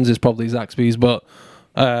in Athens, is probably Zaxby's, but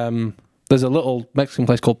there's a little Mexican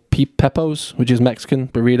place called Peppo's, which is Mexican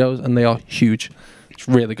burritos, and they are huge. It's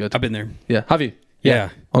really good. I've been there. Yeah, have you? Yeah.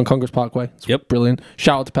 On Congress Parkway. It's brilliant.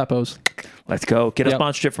 Shout out to Peppo's. Let's go. Get a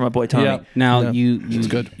sponsorship from my boy Tommy. Yep. Now, it's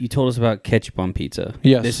good. You told us about ketchup on pizza.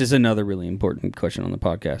 Yes. This is another really important question on the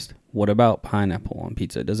podcast. What about pineapple on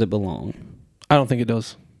pizza? Does it belong? I don't think it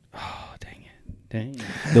does. Oh, dang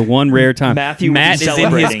it. The one rare time. Matt is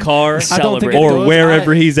in his car I don't think it or does.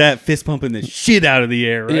 wherever he's at, fist pumping the shit out of the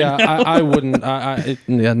air. Right? Yeah, I wouldn't.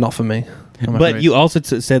 Not for me. I'm But afraid. you also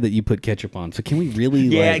said that you put ketchup on. So can we really?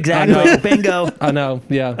 Yeah, like, exactly. Bingo. I know.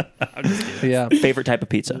 Yeah. Yeah. Favorite type of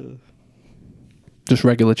pizza? Just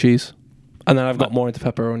regular cheese. And then I've got more into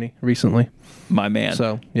pepperoni recently. My man.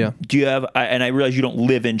 So, yeah. Do you have? And I realize you don't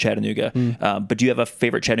live in Chattanooga, but do you have a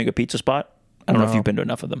favorite Chattanooga pizza spot? I don't know if No. you've been to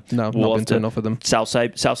enough of them. No, not been to enough of them.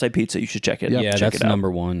 Southside Pizza. You should check it. Yeah, Yeah, check that's it out. number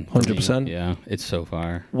one. for me. 100%. Yeah, it's so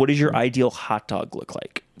fire. What does your ideal hot dog look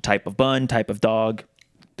like? Type of bun, type of dog,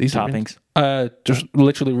 These are toppings. just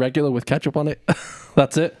literally regular with ketchup on it.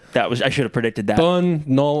 That's it. I should have predicted that. Bun,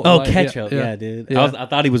 no. Oh, like, ketchup. Yeah, dude. Yeah. I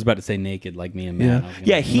thought he was about to say naked like me and Matt.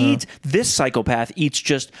 Yeah. Yeah, this psychopath eats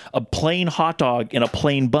just a plain hot dog in a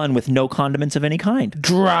plain bun with no condiments of any kind.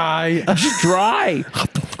 Dry. Just dry.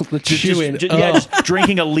 The chewing. Just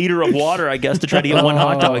drinking a liter of water, I guess, to try to get one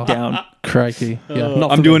hot dog down. Crikey. Yeah.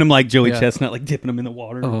 not I'm for doing me. him like Joey Yeah. Chestnut, like dipping him in the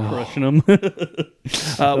water and crushing him.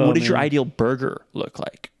 What does your ideal burger look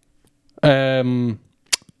like?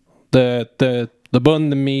 The bun,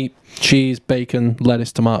 the meat, cheese, bacon,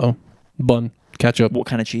 lettuce, tomato, bun, ketchup. What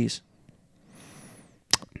kind of cheese?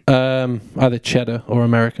 Either cheddar or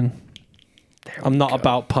American. I'm not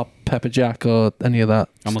about pepper jack or any of that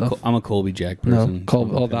stuff. I'm a Colby Jack No, person.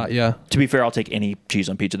 all that, yeah. To be fair, I'll take any cheese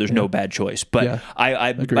on pizza. There's no bad choice. But Yeah.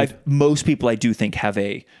 I most people I do think have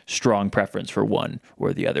a strong preference for one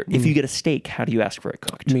or the other. If you get a steak, how do you ask for it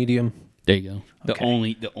cooked? Medium. There you go. The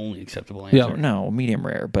only acceptable answer. Yeah. No, medium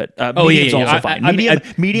rare, but Oh, medium's yeah, yeah. also fine.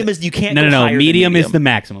 Medium is you can't. go No. higher than Medium is the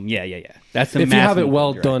maximum. Yeah. That's the If you have it maximum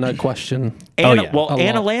well right. done, I question. Anna, yeah. well, A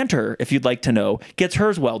Anna lot. Lanter, if you'd like to know, gets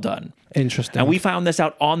hers well done. Interesting. And we found this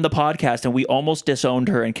out on the podcast, and we almost disowned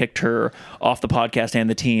her and kicked her off the podcast and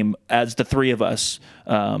the team as the three of us.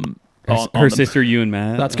 Her sister, you and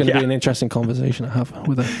Matt. That's going to Yeah. be an interesting conversation to have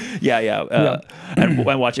with her. Yeah. And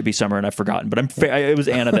I watch it be summer, and I've forgotten, but it was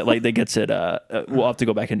Anna that gets it. We'll have to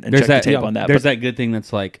go back and check the tape on that. There's but that good thing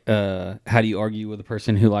that's like, how do you argue with a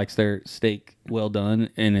person who likes their steak well done?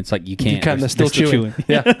 And it's like you can't. You can, they're still chewing.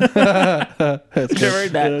 Yeah. That's Never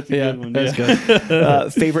heard that. Yeah, that's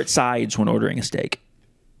good. Favorite sides when ordering a steak?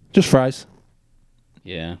 Just fries.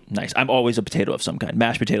 Yeah. Nice. I'm always a potato of some kind.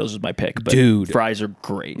 Mashed potatoes is my pick, but Dude. fries are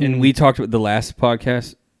great. And we talked about the last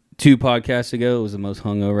podcast, 2 podcasts ago. It was the most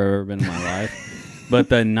hungover I've ever been in my life. But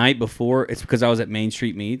the night before, it's because I was at Main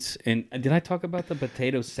Street Meats. And did I talk about the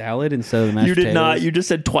potato salad instead of the mashed You did potatoes? not. You just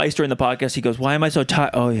said twice during the podcast. He goes, "Why am I so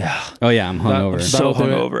tired?" Oh yeah, Oh, yeah, I'm hungover. so That'll do it.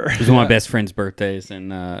 hungover. It was one of my best friend's birthdays,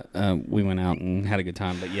 and we went out and had a good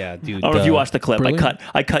time. But yeah, dude. I don't know if you watched the clip. Brilliant.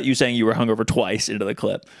 I cut you saying you were hungover twice into the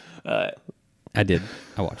clip. I did.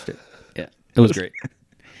 I watched it. Yeah, it was great,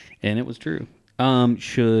 and it was true.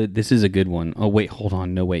 This is a good one. Oh wait, hold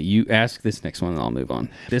on. No wait. You ask this next one, and I'll move on.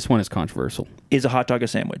 This one is controversial. Is a hot dog a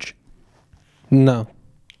sandwich? No.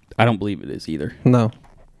 I don't believe it is either. No.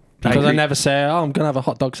 Because I agree. never say, oh, I'm going to have a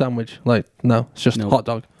hot dog sandwich. Like, no, it's just a hot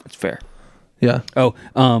dog. That's fair. Yeah. Oh,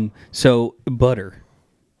 so butter.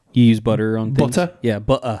 You use butter on things? Butter? Yeah,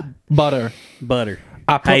 butter. Butter.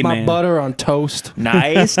 I put my butter on toast.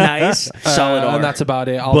 Nice. Solid R. And that's about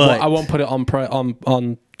it. But- I won't put it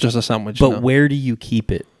on just a sandwich. But no. where do you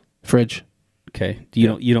keep it? Fridge. Okay.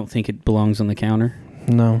 You don't think it belongs on the counter?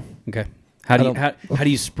 No. Okay. How do I you how do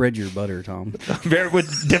you spread your butter, Tom? Very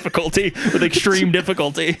with difficulty, with extreme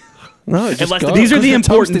difficulty. No, it just Unless goes, these are 'cause the toast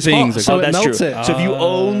important is hot, things. So Oh, it that's melts true. it. So if you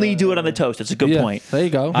only do it on the toast, it's a good yeah, point. there you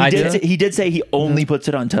go. He did say he only puts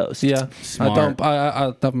it on toast. Yeah. Smart.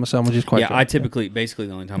 I have my sandwiches quite Yeah, good. I basically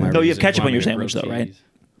the only time I No, ever you use have ketchup it on your is when I sandwich, make though,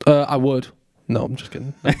 roast right? I would. No, I'm just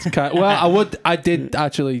kidding. Well, I did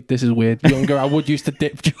actually. This is weird. Younger, I would used to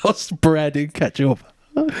dip just bread in ketchup.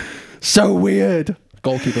 So weird.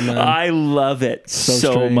 Goalkeeper man. I love it so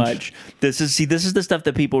strange. much. This is the stuff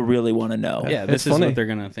that people really want to know. Yeah, It's this is funny. what they're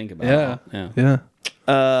gonna think about. Yeah.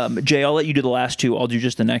 Jay, I'll let you do the last two. I'll do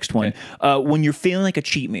just the next one. When you're feeling like a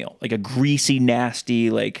cheat meal, like a greasy, nasty,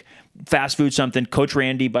 like fast food something. Coach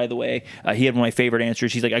Randy, by the way, he had one of my favorite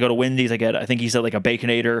answers. He's like, I go to Wendy's, I think he said like a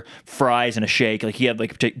Baconator, fries, and a shake. Like he had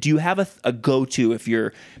like, do you have a go-to if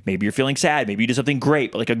maybe you're feeling sad, maybe you do something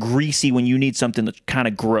great, but like a greasy when you need something that's kind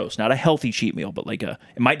of gross, not a healthy cheat meal, but like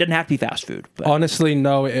doesn't have to be fast food. But. Honestly,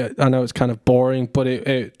 no, I know it's kind of boring, but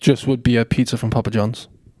it just would be a pizza from Papa John's,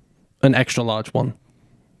 an extra large one.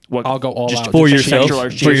 What, I'll go all just out. For Just yourself? extra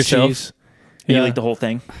large For cheese. yourself? Cheese. You Yeah. eat the whole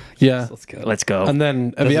thing? Yeah. Let's go. And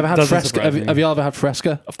then, have you ever had doesn't Fresca? surprise me. Have you ever had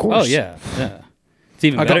Fresca? Of course. Oh yeah. It's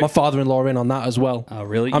even I better. got my father-in-law in on that as well. Oh,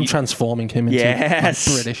 really? I'm You- transforming him into Yes.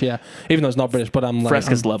 like, British, yeah. Even though it's not British, but I'm like...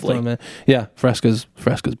 Fresca's I'm lovely. throwing Yeah, Fresca's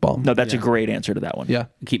bomb. No, that's a great answer to that one. Yeah,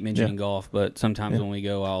 I keep mentioning golf, but sometimes when we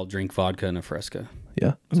go, I'll drink vodka and a Fresca.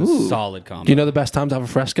 yeah. It's a solid combo. You know the best time to have a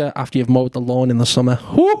Fresca? After you've mowed the lawn in the summer.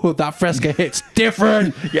 Whoo, that Fresca hits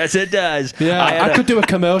different. Yes, it does. Yeah, I could do a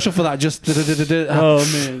commercial for that. Just...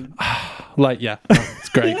 man, Like, yeah, it's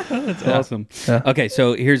great. that's awesome. Yeah. Okay,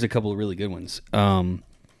 so here's a couple of really good ones.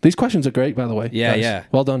 These questions are great, by the way. Yeah, guys. yeah.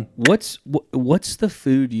 Well done. What's the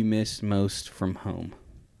food you miss most from home?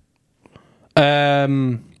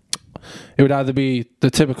 It would either be the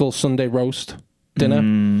typical Sunday roast dinner.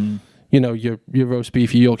 You know, your roast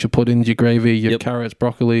beef, your Yorkshire puddings, your gravy, your carrots,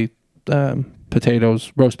 broccoli,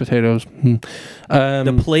 potatoes, roast potatoes.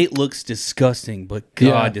 The plate looks disgusting, but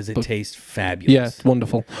God, does it taste fabulous. Yeah, it's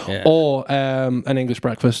wonderful. Yeah. Or an English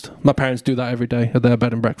breakfast. My parents do that every day at their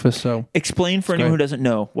bed and breakfast. So Explain for anyone great. who doesn't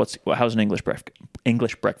know how's an English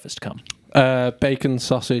breakfast come. bacon,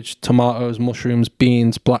 sausage, tomatoes, mushrooms,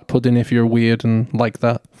 beans, black pudding if you're weird and like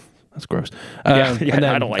that. That's gross. Yeah, and then,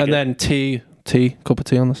 I don't like it. And then tea, cup of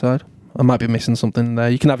tea on the side. I might be missing something in there.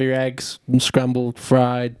 You can have your eggs scrambled,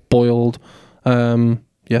 fried, boiled.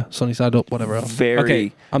 Sunny side up, whatever else.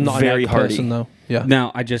 Okay, I'm not very an egg hearty. person though. Yeah.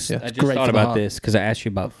 Now, I just it's thought great for the about heart. this because I asked you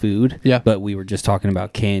about food. Yeah. But we were just talking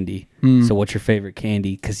about candy. So what's your favorite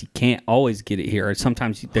candy? Because you can't always get it here. Or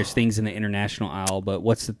sometimes there's things in the international aisle, but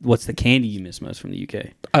what's the candy you miss most from the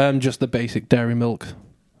UK? Just the basic dairy milk.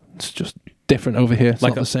 It's just different over here. It's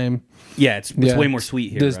Like not the same. Yeah, it's Yeah. way more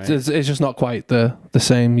sweet here, right? It's just not quite the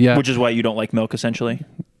same. Yeah. Which is why you don't like milk, essentially.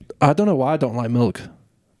 I don't know why I don't like milk.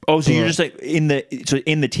 Oh, so you're just like in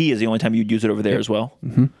the tea is the only time you'd use it over there as well.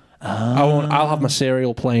 I'll have my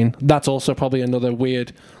cereal plain. That's also probably another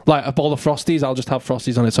weird. Like a bowl of Frosties, I'll just have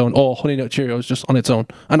Frosties on its own, or Honey Nut Cheerios just on its own,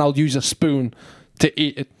 and I'll use a spoon to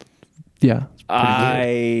eat it. Yeah,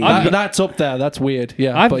 that's up there. That's weird.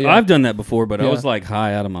 Yeah, I've done that before, but I Yeah. was like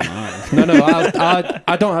high out of my mind. No,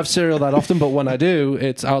 I don't have cereal that often, but when I do,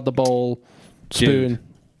 it's out the bowl, spoon.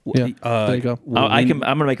 Yeah, there you go. I'm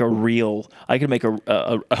gonna make a real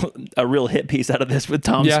hit piece out of this with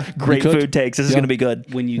Tom's great you could. food takes. This is Yeah. gonna be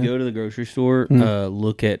good. When you go to the grocery store,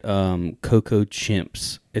 look at Cocoa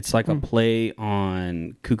Chimps. It's like a play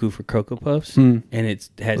on Cuckoo for Cocoa Puffs, and it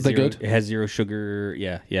has good? It has zero sugar.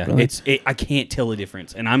 Yeah. Really? I can't tell the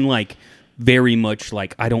difference, and I'm like very much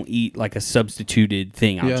like I don't eat like a substituted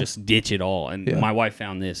thing. I'll Yeah. just ditch it all. And Yeah. my wife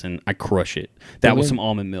found this, and I crush it. That was Brilliant. some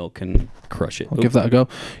almond milk, and crush it. I'll give that a go.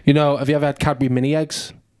 You know, have you ever had Cadbury mini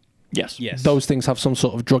eggs? Yes. Yes. Those things have some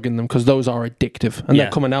sort of drug in them because those are addictive, and Yeah.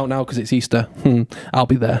 they're coming out now because it's Easter. I'll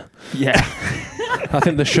be there. Yeah. I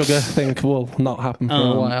think the sugar thing will not happen for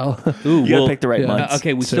a while. Ooh, You gotta pick the right yeah. months.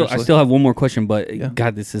 Okay, I Seriously. still have one more question, but Yeah.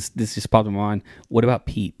 God, this just popped in my mind. What about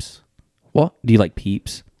Peeps? What? Do you like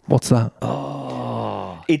Peeps? What's that?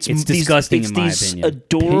 It's disgusting in my these opinion.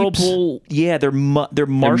 adorable. Yeah, they're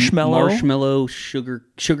marshmallow. Marshmallow, sugar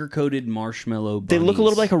coated marshmallow. They look a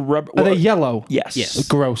little bunnies. like a rubber. Are they yellow? Yes. Yes.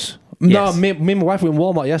 Gross. Yes. No, me and my wife were in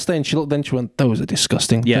Walmart yesterday, and she looked. Then she went, "Those are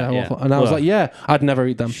disgusting." Yeah, They're yeah. awful." And I was Well, like, "Yeah, I'd never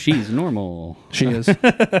eat them." She's normal. She is.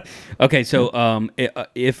 Okay, so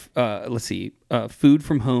if let's see, food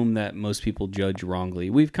from home that most people judge wrongly.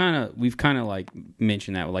 We've kind of like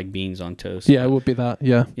mentioned that with like beans on toast. Yeah, it would be that.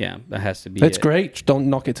 Yeah, Yeah, that has to be. it's it. great. Just don't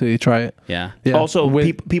knock it till you try it. Yeah. Yeah. Also,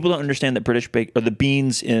 With- people don't understand that British or the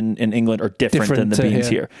beans in England are different than Different the to beans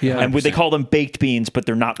here. here. Yeah. And they call them baked beans, but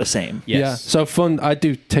they're not the same. Yes. Yeah. So fun. I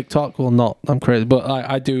do TikTok. Well, not. I'm crazy, but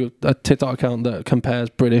I do a TikTok account that compares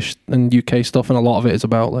British and UK stuff, and a lot of it is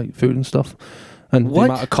about like food and stuff, and What? the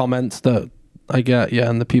amount of comments that I get. Yeah,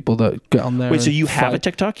 and the people that get on there. Wait, so and you have a fight.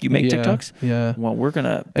 TikTok? You make Yeah, TikToks? Yeah. Well, we're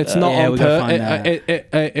gonna. It's not Yeah, on we gotta find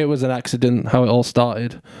purpose. It was an accident how it all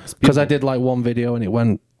started because I did like one video and it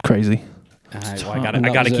went crazy. I And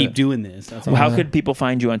that gotta was keep it. doing this. That's all. How could people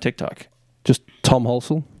find you on TikTok? Just Tom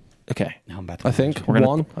Halsall, Okay. Now I'm about to I think. We're gonna-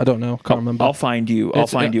 One. I don't know. Can't remember. I'll find you. I'll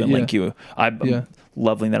It's- find you and yeah. link you. I'm Yeah.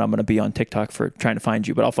 loving that I'm going to be on TikTok for trying to find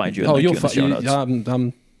you, but I'll find you and Oh, link you you'll in the show notes.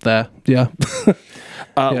 I'm there. Yeah.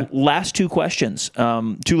 Last two questions,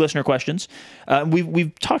 two listener questions.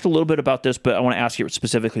 We've talked a little bit about this, but I want to ask you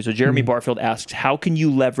specifically. So Jeremy Barfield asks, how can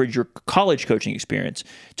you leverage your college coaching experience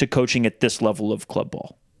to coaching at this level of club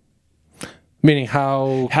ball? Meaning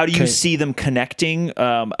how do you see them connecting?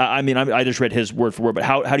 I just read his word for word, but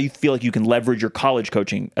how do you feel like you can leverage your college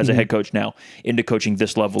coaching as a head coach now into coaching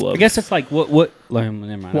this level of? I guess it's like what never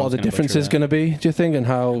mind, what are the differences going to be? Do you think, and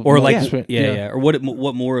how? Or like or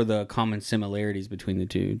what more are the common similarities between the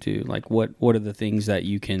two? Too, like what are the things that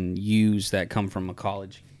you can use that come from a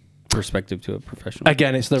college perspective to a professional?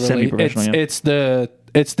 Again, it's the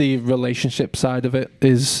it's the relationship side of it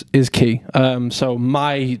is key. So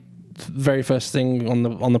my very first thing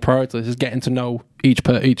on the priority list is getting to know each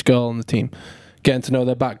girl on the team, getting to know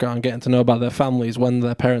their background, getting to know about their families, when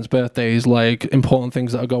their parents' birthdays, like important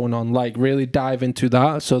things that are going on, like really dive into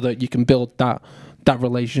that so that you can build that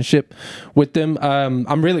relationship with them.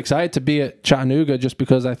 I'm really excited to be at Chattanooga just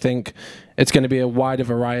because I think it's going to be a wider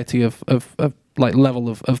variety of like level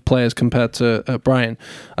of players compared to Brian.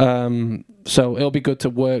 So it'll be good to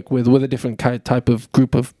work with a different type of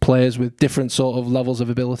group of players with different sort of levels of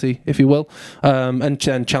ability, if you will, and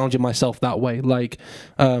challenging myself that way. Like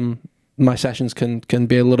my sessions can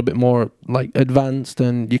be a little bit more like advanced,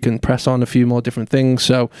 and you can press on a few more different things.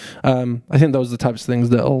 So I think those are the types of things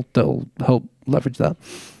that'll help leverage that.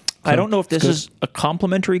 So I don't know if this is a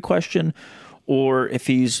complimentary question or if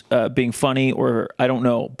he's being funny, or I don't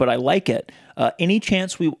know, but I like it. Any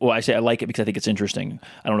chance I say I like it because I think it's interesting.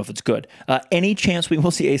 I don't know if it's good. Any chance we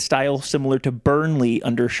will see a style similar to Burnley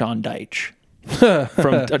under Sean Dyche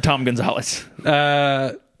from Tom Gonzalez?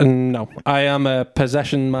 No, I am a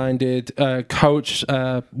possession-minded coach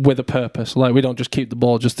with a purpose. Like, we don't just keep the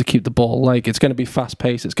ball just to keep the ball. Like, it's going to be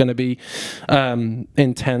fast-paced. It's going to be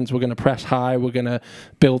intense. We're going to press high. We're going to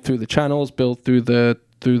build through the channels, build through the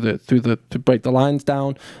to break the lines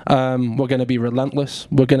down. We're going to be relentless.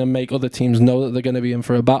 We're going to make other teams know that they're going to be in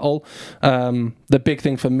for a battle. The big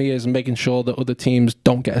thing for me is making sure that other teams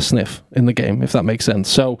don't get a sniff in the game, if that makes sense.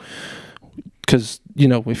 So, because,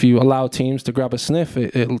 if you allow teams to grab a sniff,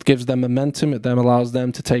 it gives them momentum. It then allows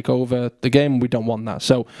them to take over the game. We don't want that.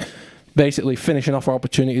 So basically finishing off our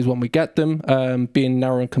opportunities when we get them, being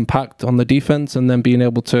narrow and compact on the defense, and then being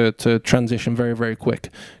able to transition very, very quick.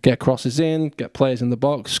 Get crosses in, get players in the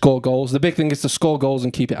box, score goals. The big thing is to score goals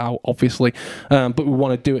and keep it out, obviously. But we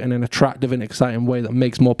want to do it in an attractive and exciting way that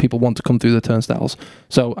makes more people want to come through the turnstiles.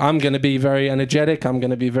 So I'm going to be very energetic. I'm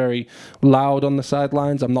going to be very loud on the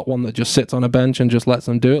sidelines. I'm not one that just sits on a bench and just lets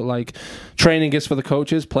them do it. Like, training is for the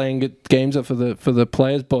coaches, playing games are for the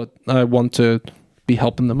players, but I want to be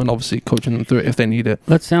helping them and obviously coaching them through it if they need it.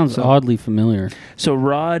 That sounds oddly familiar. So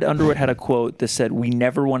Rod Underwood had a quote that said, "We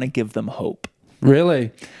never want to give them hope."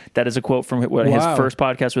 Really? That is a quote from his first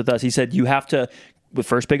podcast with us. He said, you have to, with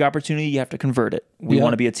first big opportunity, you have to convert it. We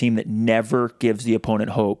want to be a team that never gives the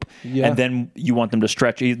opponent hope. Yeah. And then you want them to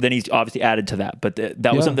stretch. Then he's obviously added to that. But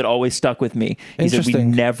that was something that always stuck with me. He said, we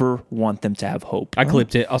never want them to have hope. I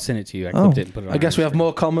clipped it. I'll send it to you. I clipped it and put it on. I guess we have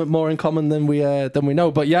more in common than we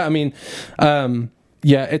know. But yeah, I mean,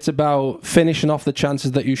 it's about finishing off the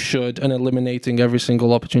chances that you should and eliminating every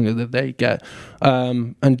single opportunity that they get.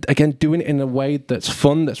 And again, doing it in a way that's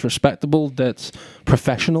fun, that's respectable, that's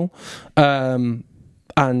professional.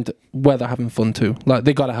 And where they're having fun too. Like,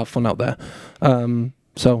 they got to have fun out there.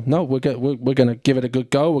 So no, we're going to give it a good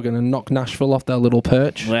go. We're going to knock Nashville off their little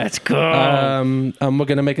perch. Let's go. And we're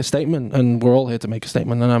going to make a statement, and we're all here to make a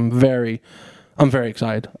statement. And I'm very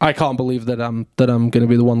excited. I can't believe that I'm going to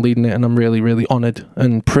be the one leading it, and I'm really, really honoured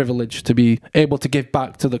and privileged to be able to give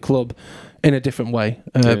back to the club in a different way,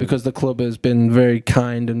 because the club has been very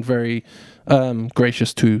kind and very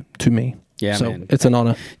gracious to me. Yeah, so man. It's an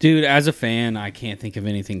honor. Dude, as a fan, I can't think of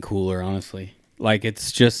anything cooler, honestly. Like,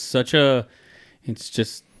 it's just so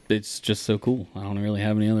cool. I don't really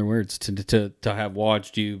have any other words to have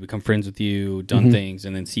watched you, become friends with you, done things,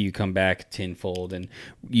 and then see you come back tenfold. And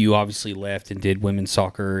you obviously left and did women's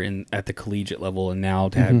soccer at the collegiate level, and now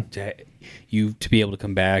to be able to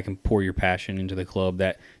come back and pour your passion into the club,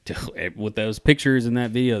 with those pictures in that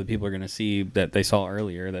video that people are going to see that they saw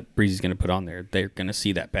earlier, that Breezy's going to put on there, they're going to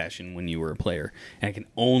see that passion when you were a player. And I can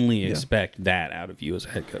only expect that out of you as a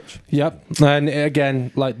head coach. Yep. And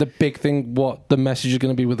again, like, the big thing, what the message is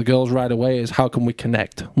going to be with the girls right away is, how can we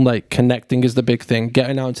connect? Like, connecting is the big thing.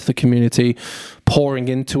 Getting out into the community, pouring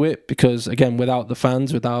into it, because again, without the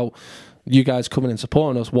fans, without you guys coming and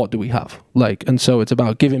supporting us, what do we have? Like, and so it's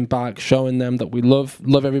about giving back, showing them that we love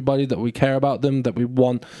everybody, that we care about them, that we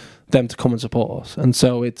want them to come and support us. And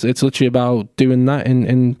so it's literally about doing that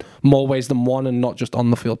in more ways than one, and not just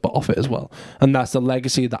on the field but off it as well. And that's the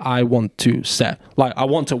legacy that I want to set. Like, I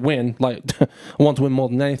want to win, like I want to win more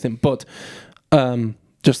than anything, but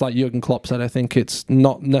just like Jurgen Klopp said, I think it's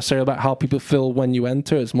not necessarily about how people feel when you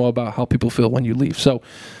enter, it's more about how people feel when you leave. So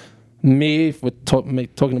me, if we're talking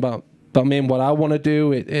about me and what I want to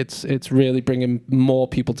do, it's really bringing more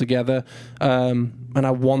people together, and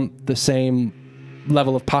I want the same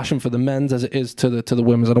level of passion for the men's as it is to the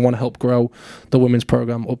women's, and I want to help grow the women's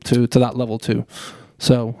program up to that level too.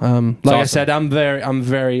 So like I said, I'm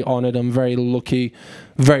very honored, I'm very lucky,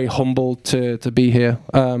 very humbled to be here.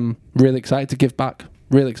 Really excited to give back.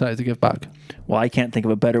 Well, I can't think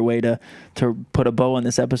of a better way to put a bow on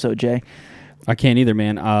this episode, Jay. I can't either,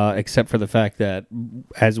 man, except for the fact that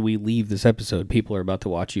as we leave this episode, people are about to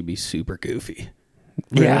watch you be super goofy.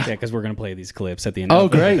 Yeah, because we're going to play these clips at the end. Oh,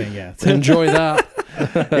 of great! Thing. Yeah, enjoy that.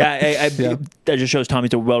 That just shows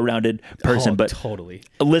Tommy's a well-rounded person. But totally,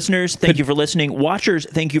 listeners, thank you for listening. Watchers,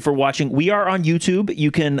 thank you for watching. We are on YouTube. You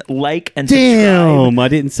can like and Damn, subscribe. I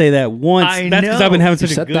didn't say that once. That's because I've been having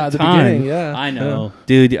such a good time. Yeah, I know,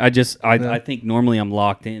 dude. I think normally I'm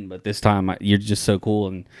locked in, but this time you're just so cool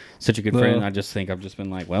and such a good friend. I just think I've just been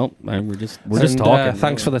like, well, we're just talking.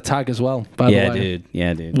 Thanks for the tag as well. By the way,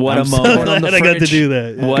 dude. What a moment! I got to do that.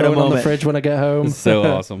 What a moment! On the fridge when I get home. So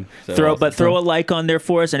awesome. Throw a like on there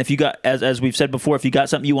for us, and if you got, as we've said before, if you got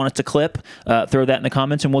something you want us to clip, throw that in the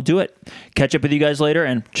comments, and we'll do it. Catch up with you guys later,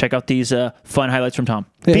 and check out these fun highlights from Tom.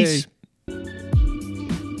 Hey. Peace.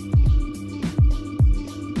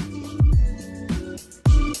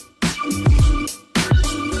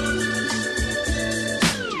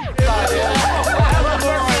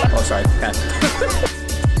 Oh, sorry.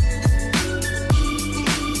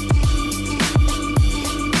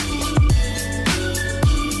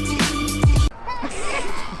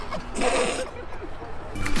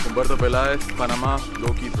 Humberto Peláez, Panama,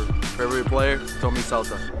 goalkeeper. Favorite player, Tommy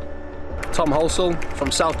Salsa. Tom Halsall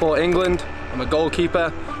from Southport, England. I'm a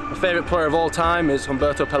goalkeeper. My favourite player of all time is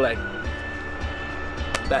Humberto Pelé.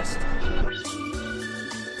 Best.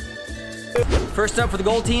 First up for the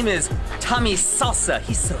goal team is Tommy Salsa.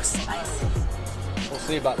 He's so spicy. We'll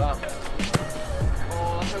see about that.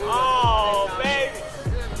 Oh, baby!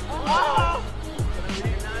 Oh!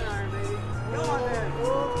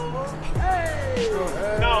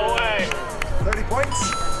 No way! 30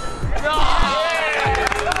 points. No!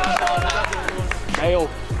 Hail.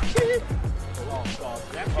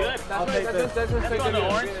 That's good. I'll take this. That's on the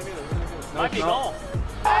orange. Might be goal.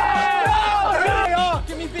 VAR!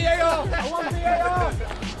 Give me VAR! I want VAR!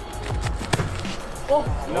 Oh,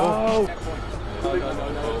 no.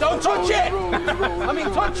 Don't touch it! I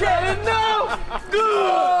mean, touch it! No!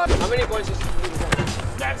 Good! How many points is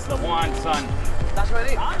That's the one, son. That's what I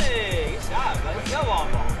need. Tommy, good job. Let's go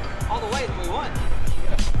all the way till we won.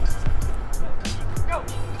 Go!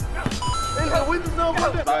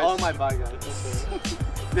 Oh my bad, guys.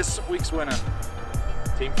 This week's winner,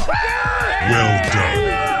 Team Well done.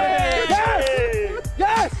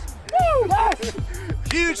 Yes! Woo! Yes!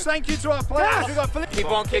 Huge thank you to our players. We got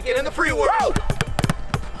Keep on kicking in the free world.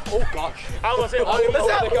 Oh gosh. I was going to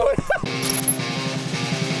say, Oh,